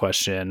next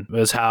question,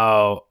 was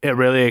how it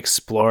really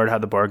explored how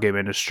the board game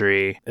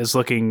industry is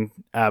looking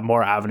at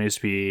more avenues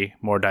to be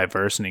more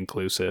diverse and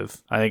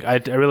inclusive. I think I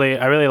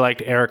really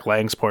liked Eric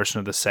Lang's portion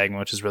of the segment,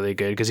 which is really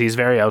good because he's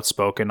very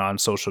outspoken on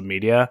social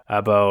media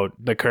about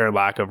the current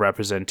lack of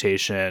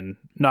representation,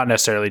 not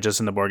necessarily just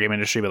in the board game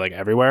industry, but like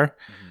everywhere.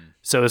 Mm-hmm.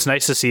 So it's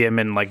nice to see him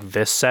in like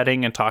this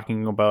setting and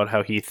talking about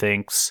how he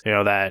thinks,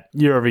 that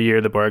year over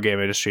year the board game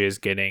industry is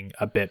getting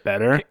a bit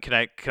better. Can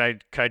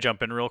I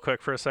jump in real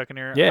quick for a second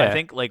here? Yeah. I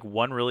think like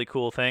one really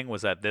cool thing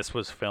was that this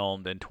was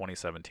filmed in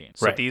 2017.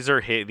 So right. These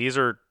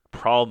are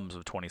problems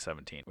of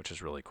 2017, which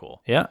is really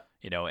cool. Yeah.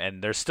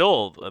 And they're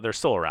still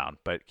around,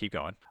 but keep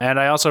going. And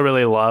I also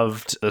really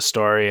loved the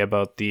story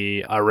about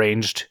the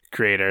Arranged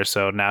creator,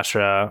 so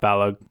Nashra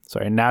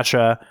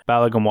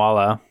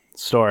Balagamwala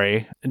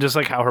story, and just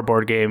like how her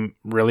board game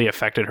really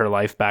affected her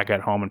life back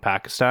at home in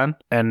Pakistan.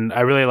 And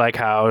I really like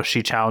how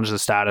she challenged the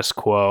status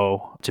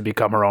quo to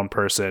become her own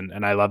person,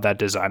 and I love that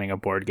designing a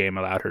board game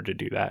allowed her to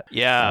do that.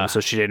 Yeah. So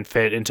she didn't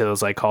fit into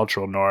those like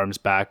cultural norms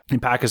back in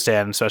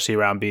Pakistan, especially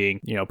around being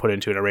put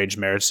into an arranged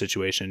marriage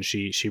situation.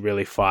 She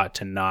really fought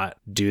to not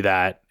do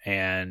that,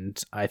 and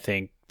I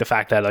think the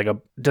fact that like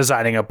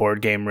designing a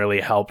board game really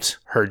helped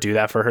her do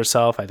that for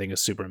herself, I think is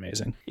super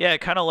amazing. Yeah,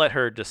 it kind of let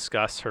her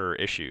discuss her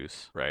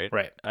issues, right?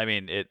 Right. I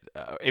mean,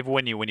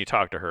 when you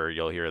talk to her,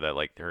 you'll hear that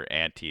like her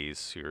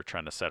aunties who are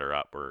trying to set her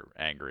up were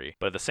angry,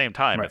 but at the same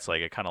time, right. It's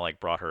like it kind of like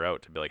brought her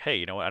out to be like, hey,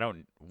 you know what? I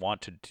don't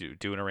want to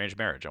do an arranged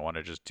marriage. I want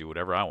to just do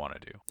whatever I want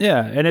to do.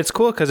 Yeah, and it's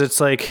cool because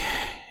it's like,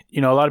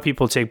 a lot of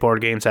people take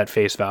board games at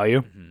face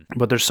value,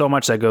 but there's so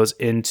much that goes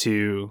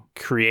into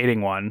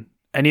creating one.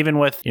 And even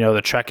with,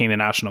 the Trekking the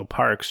National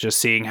Parks, just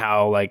seeing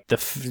how like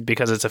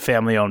because it's a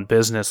family owned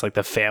business, like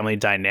the family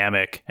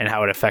dynamic and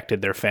how it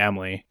affected their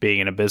family being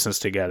in a business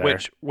together.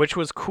 Which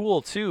was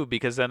cool too,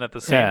 because then at the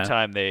same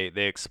time they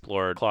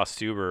explored Klaus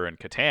Tuber and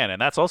Catan,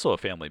 and that's also a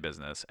family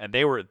business, and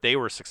they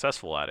were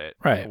successful at it.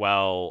 Right.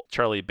 While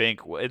Charlie Bink,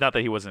 not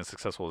that he wasn't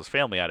successful as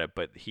family at it,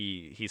 but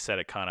he said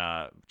it kind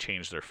of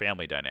changed their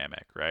family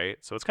dynamic, right?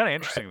 So it's kind of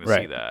interesting to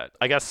see that.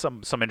 I guess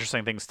some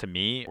interesting things to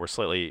me were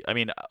slightly, I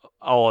mean,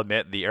 I'll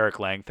admit the Eric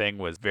Lang thing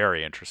was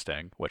very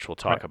interesting, which we'll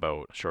talk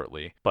about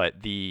shortly. But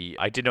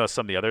I did notice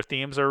some of the other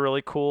themes are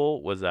really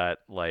cool. Was that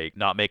like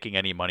not making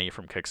any money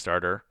from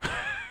Kickstarter?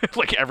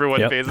 Like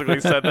everyone basically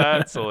said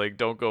that. So like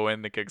don't go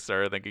into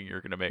Kickstarter thinking you're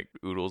going to make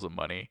oodles of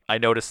money. I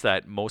noticed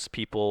that most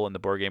people in the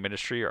board game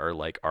industry are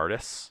like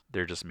artists.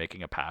 They're just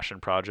making a passion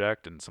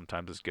project, and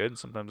sometimes it's good and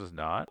sometimes it's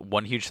not.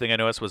 One huge thing I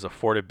noticed was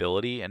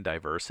affordability and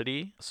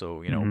diversity.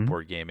 So,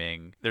 board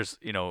gaming, there's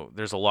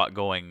a lot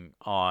going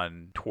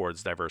on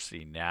towards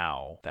diversity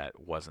now that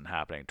wasn't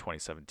happening in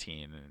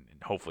 2017,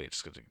 and hopefully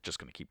it's just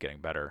going to keep getting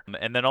better.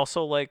 And then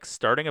also like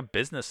starting a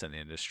business in the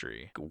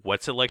industry.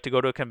 What's it like to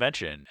go to a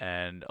convention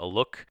and a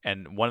look?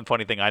 And one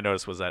funny thing I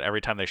noticed was that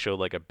every time they showed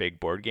like a big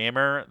board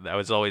gamer, I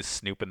was always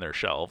snooping their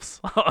shelves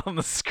on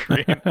the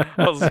screen.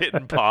 I was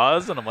hitting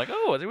pause and I'm like,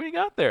 oh, what do we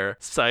got there?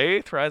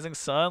 Scythe, Rising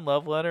Sun,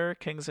 Love Letter,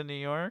 Kings of New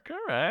York. All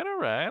right.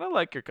 I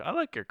like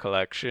your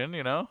collection,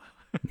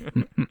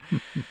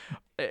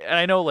 and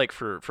I know like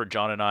for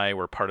John and I,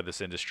 we're part of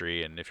this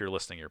industry, and if you're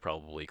listening, you're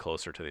probably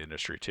closer to the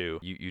industry too.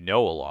 You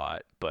know a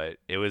lot, but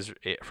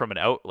from an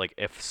out, like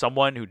if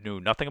someone who knew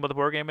nothing about the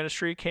board game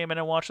industry came in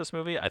and watched this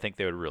movie, I think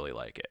they would really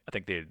like it. I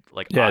think they'd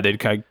like, Yeah, they'd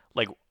kind of,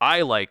 like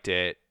I liked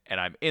it, and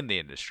I'm in the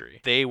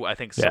industry. I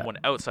think Yeah. someone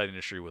outside the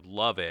industry would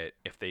love it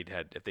if they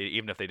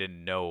even if they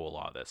didn't know a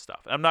lot of this stuff.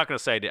 And I'm not gonna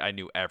say I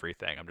knew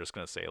everything. I'm just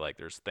gonna say like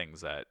there's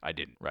things that I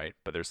didn't, right?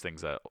 But there's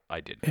things that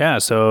I didn't. Yeah,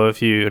 so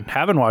if you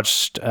haven't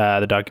watched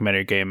the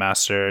documentary Game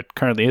Master, it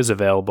currently is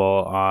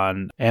available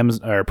on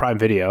Amazon or Prime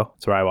Video.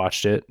 That's where I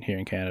watched it here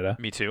in Canada.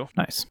 Me too.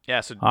 Nice.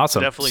 Yeah, so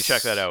Awesome. definitely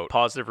check that out.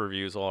 Positive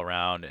reviews all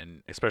around,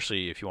 and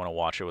especially if you want to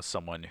watch it with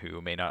someone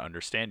who may not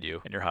understand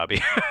you in your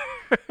hobby.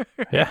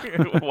 Yeah.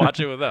 Watch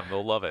it with them.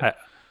 They'll love it.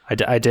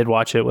 I did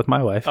watch it with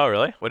my wife. Oh,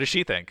 really? What does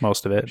she think?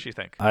 Most of What it. does she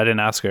think? I didn't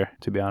ask her,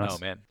 to be honest.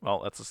 Oh, man.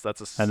 Well, that's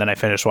a... And then I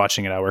finished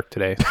watching it at work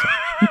today.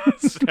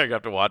 So I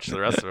have to watch the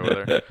rest of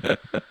it with her.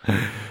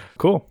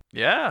 Cool.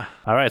 Yeah.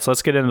 All right, so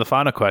let's get into the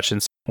final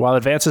questions. While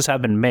advances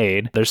have been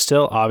made, there's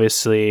still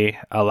obviously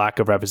a lack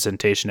of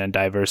representation and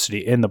diversity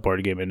in the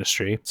board game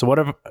industry. So what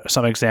are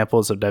some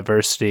examples of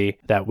diversity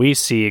that we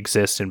see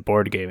exist in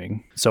board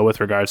gaming? So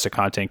with regards to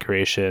content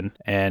creation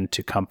and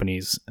to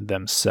companies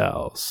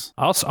themselves.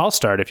 I'll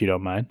start if you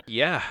don't mind.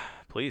 Yeah,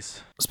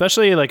 please.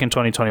 Especially like in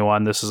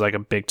 2021, this is like a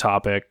big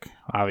topic,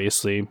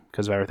 obviously,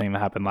 because of everything that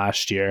happened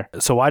last year.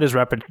 So why does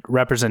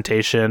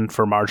representation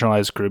for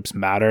marginalized groups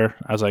matter?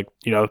 I was like,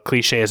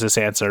 cliche as this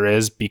answer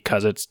is,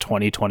 because it's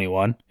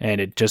 2021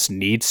 and it just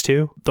needs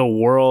to. The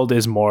world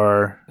is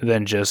more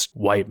than just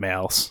white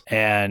males.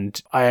 And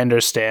I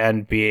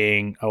understand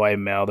being a white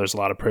male, there's a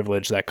lot of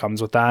privilege that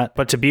comes with that.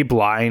 But to be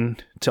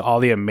blind to all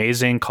the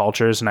amazing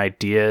cultures and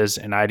ideas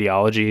and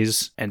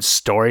ideologies and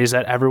stories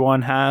that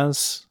everyone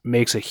has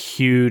makes a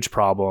huge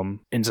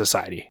problem in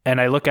society. And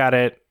I look at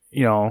it,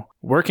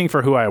 working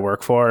for who I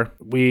work for,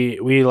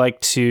 we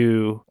like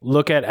to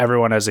look at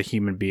everyone as a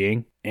human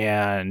being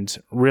and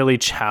really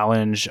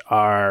challenge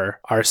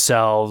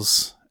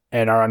ourselves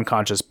and our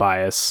unconscious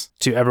bias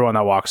to everyone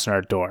that walks in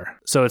our door.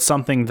 So it's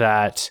something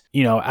that,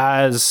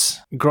 as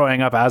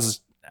growing up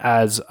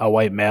as a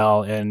white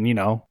male in,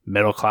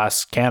 middle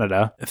class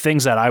Canada,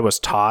 things that I was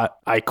taught,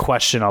 I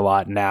question a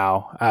lot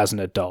now as an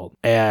adult.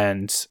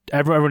 And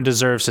everyone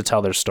deserves to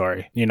tell their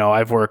story.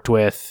 I've worked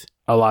with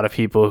a lot of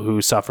people who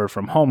suffer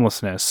from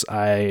homelessness.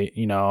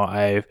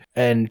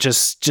 And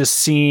just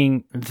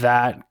seeing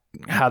that,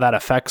 how that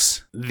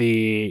affects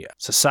the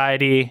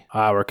society,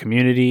 our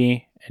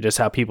community, and just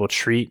how people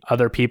treat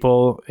other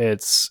people,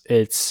 it's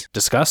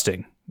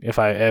disgusting. If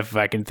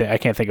I can, I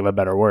can't think of a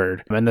better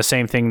word. And the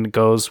same thing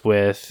goes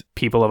with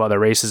people of other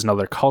races and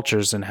other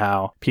cultures, and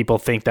how people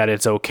think that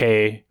it's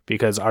okay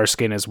because our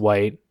skin is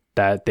white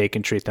that they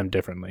can treat them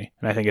differently.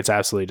 And I think it's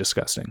absolutely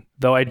disgusting.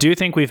 Though I do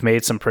think we've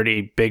made some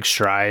pretty big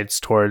strides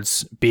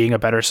towards being a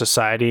better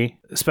society,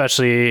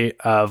 especially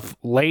of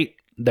late.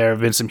 There have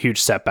been some huge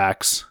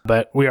setbacks,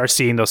 but we are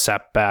seeing those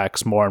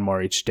setbacks more and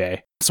more each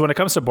day. So when it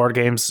comes to board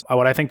games,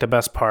 what I think the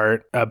best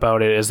part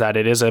about it is that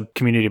it is a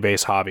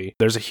community-based hobby.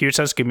 There's a huge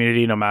sense of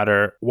community no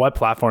matter what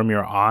platform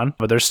you're on,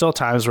 but there's still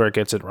times where it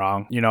gets it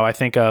wrong. I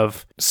think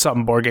of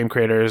some board game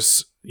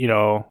creators,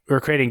 who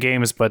are creating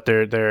games, but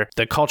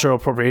the cultural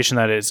appropriation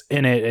that is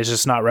in it is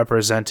just not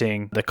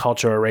representing the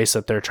culture or race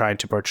that they're trying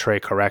to portray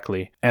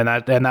correctly. And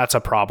that's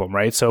a problem,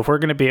 right? So if we're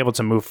going to be able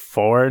to move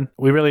forward,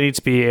 we really need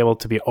to be able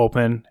to be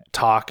open,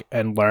 talk,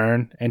 and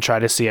learn, and try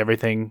to see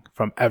everything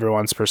from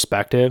everyone's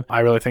perspective. I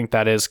really think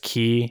that is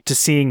key to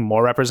seeing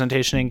more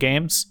representation in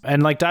games,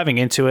 and like diving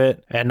into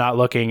it and not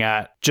looking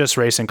at just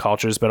race and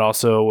cultures, but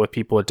also with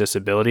people with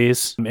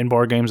disabilities in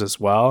board games as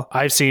well.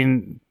 I've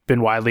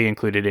been widely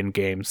included in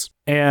games.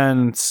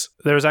 And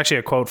there was actually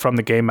a quote from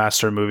the Game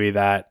Master movie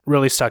that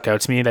really stuck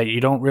out to me that you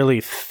don't really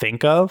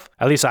think of,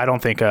 at least I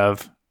don't think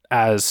of,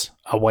 as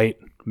a white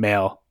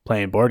male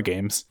playing board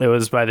games. It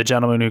was by the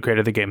gentleman who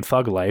created the game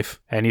Thug Life.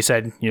 And he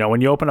said,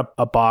 when you open up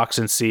a box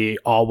and see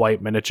all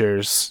white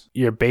miniatures,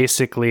 you're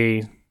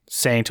basically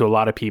saying to a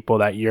lot of people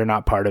that you're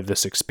not part of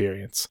this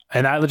experience.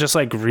 And that just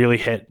really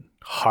hit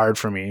hard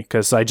for me,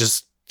 because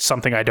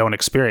something I don't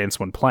experience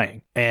when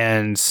playing.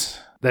 And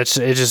it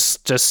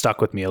just stuck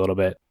with me a little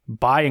bit.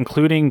 By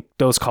including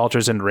those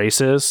cultures and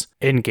races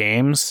in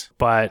games,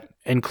 but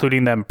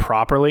including them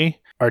properly,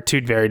 are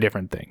two very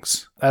different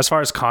things. As far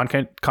as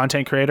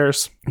content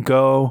creators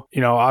go,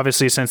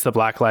 obviously since the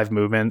Black Lives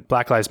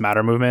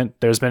Matter movement,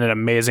 there's been an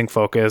amazing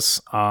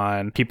focus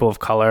on people of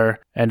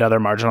color and other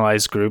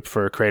marginalized group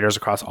for creators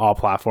across all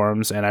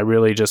platforms. And I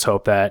really just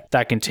hope that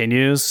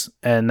continues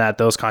and that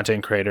those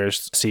content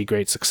creators see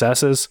great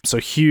successes. So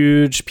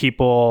huge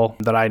people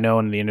that I know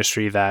in the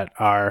industry that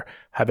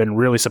have been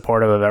really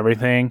supportive of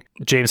everything.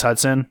 James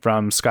Hudson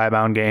from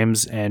Skybound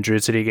Games and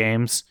Druid City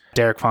Games,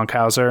 Derek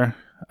Funkhauser,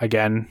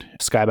 again,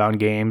 Skybound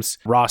Games,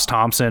 Ross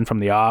Thompson from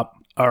The Op,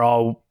 are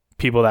all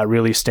people that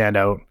really stand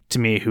out to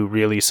me who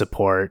really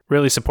support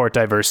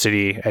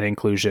diversity and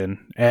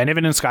inclusion. And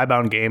even in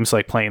Skybound games,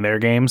 like playing their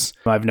games,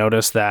 I've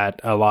noticed that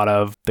a lot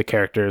of the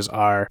characters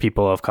are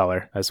people of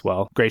color as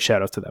well. Great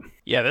shout out to them.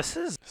 Yeah, this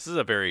is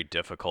a very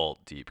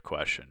difficult, deep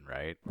question,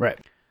 right? Right.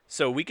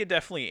 So we could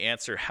definitely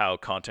answer how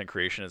content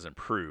creation has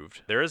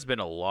improved. There has been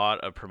a lot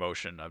of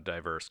promotion of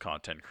diverse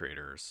content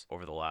creators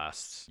over the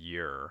last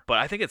year. But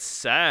I think it's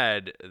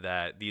sad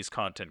that these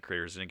content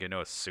creators didn't get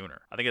noticed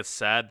sooner. I think it's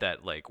sad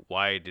that, like,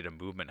 why did a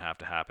movement have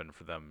to happen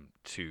for them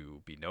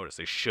to be noticed?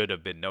 They should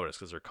have been noticed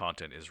because their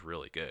content is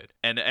really good.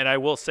 And I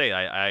will say,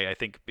 I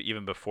think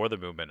even before the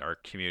movement, our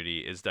community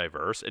is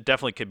diverse. It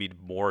definitely could be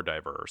more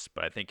diverse,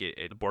 but I think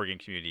the board game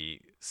community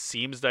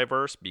seems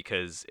diverse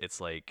because it's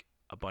like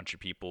a bunch of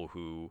people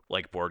who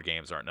like board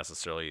games aren't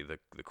necessarily the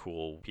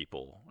cool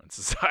people in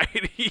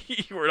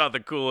society. We're not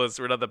the coolest.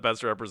 We're not the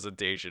best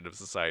representation of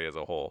society as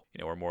a whole.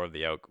 We're more of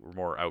we're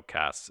more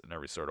outcasts in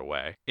every sort of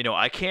way.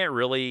 I can't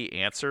really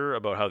answer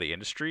about how the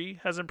industry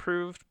has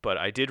improved, but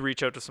I did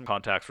reach out to some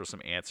contacts for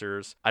some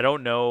answers. I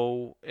don't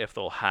know if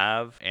they'll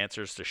have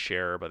answers to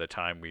share by the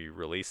time we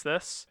release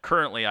this.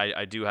 Currently,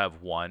 I do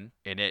have one,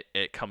 and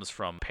it comes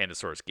from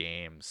Pandasaurus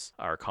Games,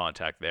 our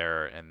contact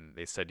there, and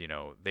they said,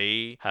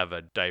 they have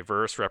a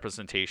diverse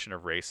representation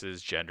of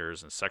races,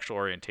 genders, and sexual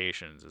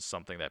orientations is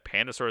something that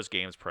Pandasaurus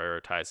Games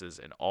prioritizes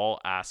in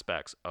all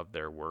aspects of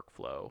their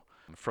workflow.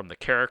 From the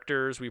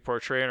characters we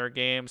portray in our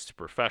games, to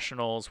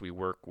professionals we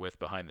work with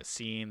behind the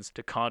scenes,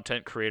 to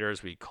content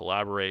creators we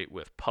collaborate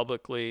with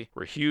publicly,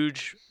 we're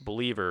huge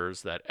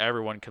believers that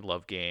everyone can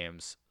love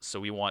games, so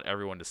we want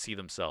everyone to see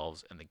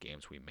themselves in the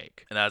games we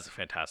make. And that's a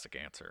fantastic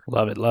answer.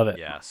 Love it.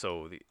 Yeah,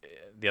 so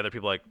the other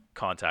people I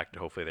contacted,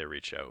 hopefully they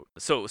reach out.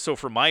 So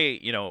for my,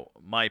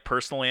 my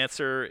personal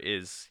answer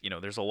is,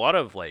 there's a lot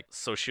of like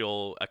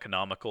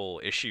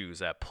socio-economical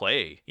issues at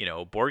play.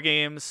 Board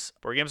games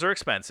are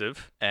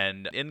expensive,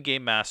 and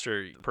in-game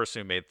master, the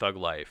person who made Thug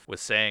Life,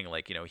 was saying,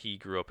 like, he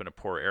grew up in a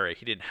poor area.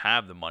 He didn't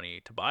have the money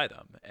to buy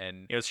them.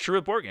 And it's true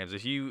with board games.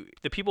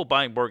 The people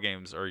buying board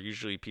games are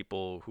usually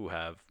people who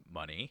have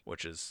money,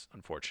 which is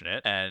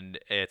unfortunate, and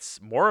it's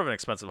more of an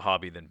expensive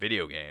hobby than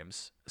video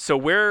games. So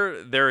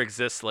where there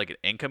exists like an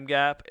income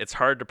gap, it's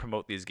hard to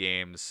promote these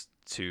games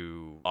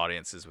to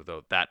audiences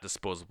without that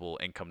disposable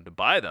income to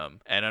buy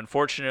them. And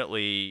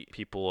unfortunately,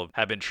 people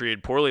have been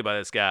treated poorly by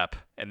this gap.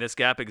 And this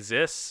gap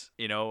exists,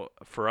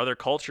 for other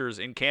cultures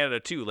in Canada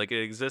too. Like,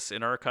 it exists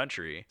in our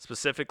country.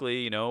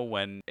 Specifically,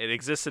 when it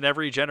exists in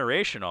every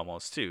generation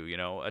almost too.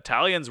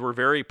 Italians were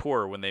very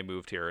poor when they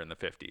moved here in the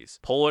 50s.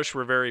 Polish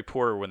were very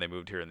poor when they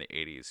moved here in the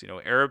 80s.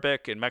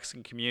 Arabic and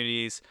Mexican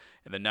communities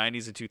in the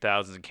 90s and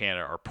 2000s in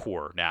Canada are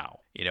poor now.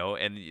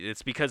 And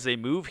it's because they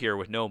move here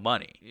with no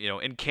money.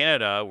 In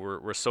Canada,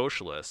 we're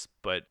socialists,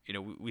 but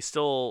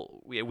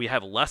we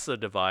have less of a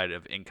divide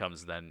of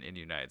incomes than in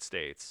the United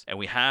States, and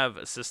we have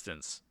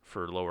assistance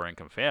for lower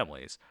income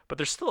families, but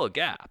there's still a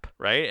gap,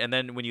 right? And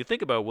then when you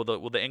think about will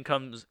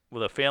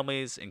the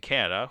families in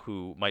Canada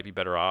who might be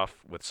better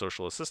off with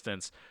social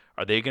assistance,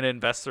 are they going to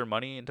invest their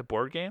money into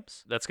board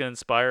games? That's going to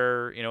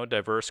inspire,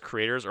 diverse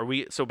creators.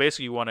 So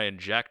basically you want to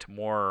inject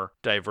more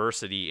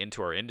diversity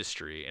into our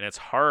industry, and it's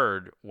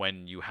hard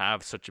when you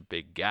have such a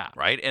big gap,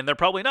 right? And they're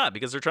probably not,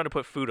 because they're trying to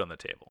put food on the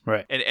table.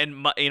 Right. And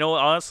my,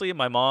 honestly,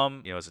 my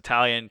mom, is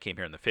Italian, came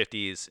here in the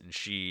 50s, and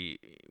she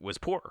was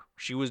poor.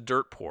 She was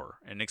dirt poor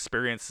and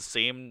experienced the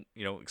same,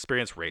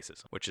 experienced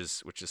racism, which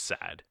is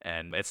sad.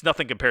 And it's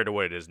nothing compared to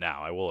what it is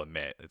now. I will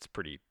admit, it's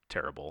pretty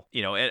terrible.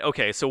 And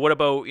okay, so what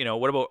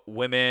about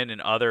women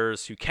and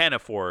others who can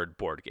afford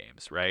board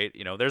games, right?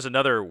 There's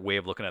another way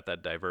of looking at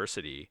that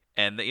diversity.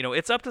 And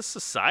it's up to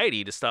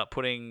society to stop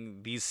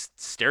putting these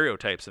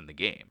stereotypes in the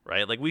game,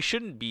 right? Like, we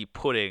shouldn't be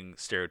putting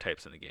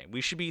stereotypes in the game.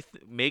 We should be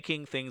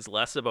making things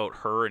less about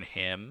her and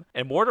him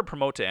and more to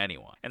promote to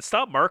anyone. And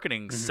stop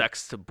marketing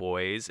sex to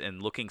boys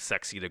and looking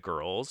sexy to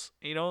girls.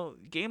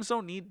 Games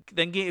don't need.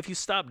 If you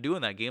stop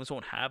doing that, games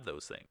won't have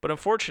those things. But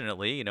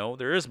unfortunately,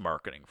 there is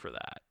marketing for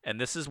that,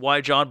 and this is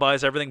why John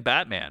buys everything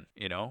Batman.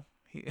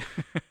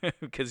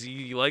 Because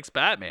he likes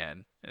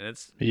Batman, and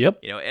it's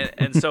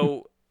and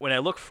so. When I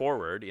look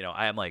forward,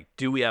 I am like,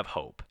 do we have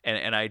hope?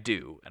 And I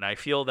do. And I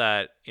feel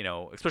that,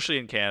 especially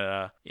in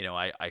Canada,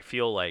 I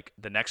feel like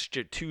the next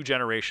two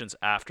generations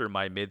after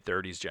my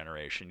mid-30s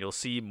generation, you'll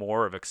see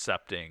more of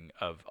accepting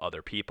of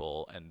other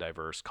people and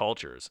diverse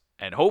cultures.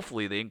 And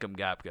hopefully the income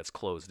gap gets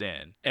closed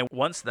in. And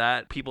once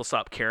that people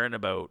stop caring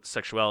about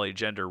sexuality,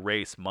 gender,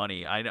 race,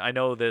 money, I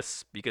know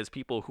this because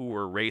people who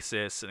are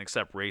racist and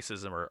accept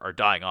racism are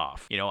dying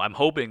off. I'm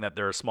hoping that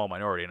they're a small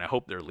minority, and I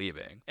hope they're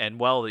leaving. And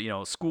while,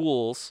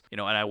 schools,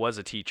 and I was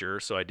a teacher,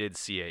 so I did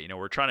see it,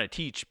 we're trying to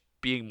teach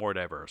being more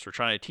diverse. We're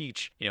trying to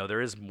teach,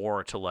 there is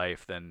more to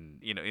life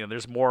than,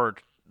 there's more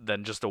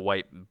than just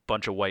a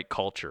bunch of white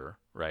culture,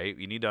 right?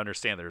 You need to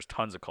understand there's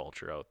tons of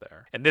culture out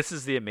there. And this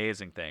is the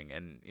amazing thing.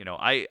 And,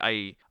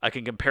 I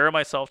can compare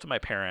myself to my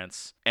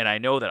parents, and I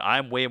know that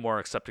I'm way more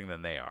accepting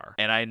than they are.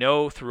 And I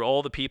know through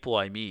all the people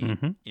I meet,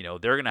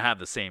 they're going to have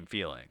the same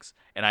feelings.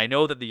 And I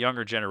know that the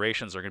younger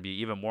generations are going to be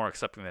even more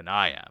accepting than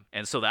I am.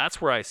 And so that's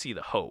where I see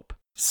the hope.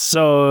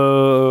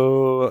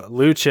 So,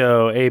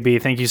 Lucho, AB,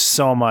 thank you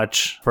so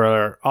much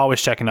for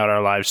always checking out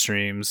our live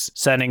streams,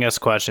 sending us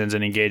questions,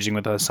 and engaging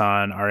with us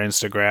on our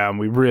Instagram.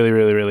 We really,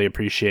 really, really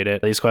appreciate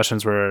it. These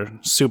questions were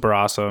super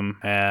awesome,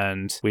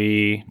 and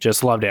we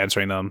just loved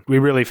answering them. We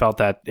really felt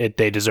that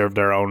they deserved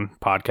their own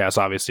podcast,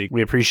 obviously.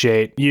 We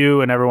appreciate you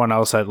and everyone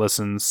else that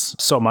listens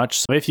so much.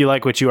 So if you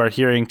like what you are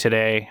hearing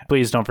today,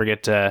 please don't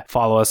forget to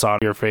follow us on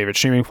your favorite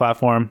streaming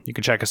platform. You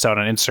can check us out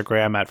on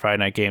Instagram at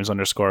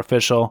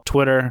FridayNightGames_official,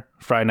 Twitter,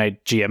 Friday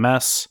Night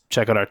GMS.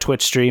 Check out our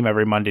Twitch stream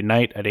every Monday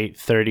night at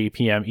 8:30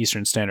 p.m.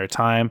 Eastern Standard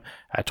Time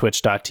at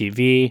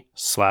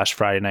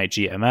twitch.tv/Friday Night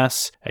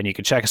GMS. And you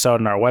can check us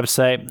out on our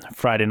website,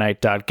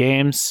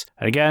 FridayNight.Games.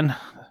 And again,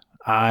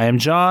 I am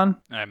John.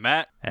 I'm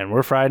Matt. And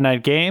we're Friday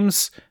Night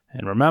Games.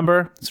 And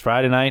remember, it's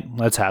Friday night.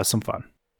 Let's have some fun.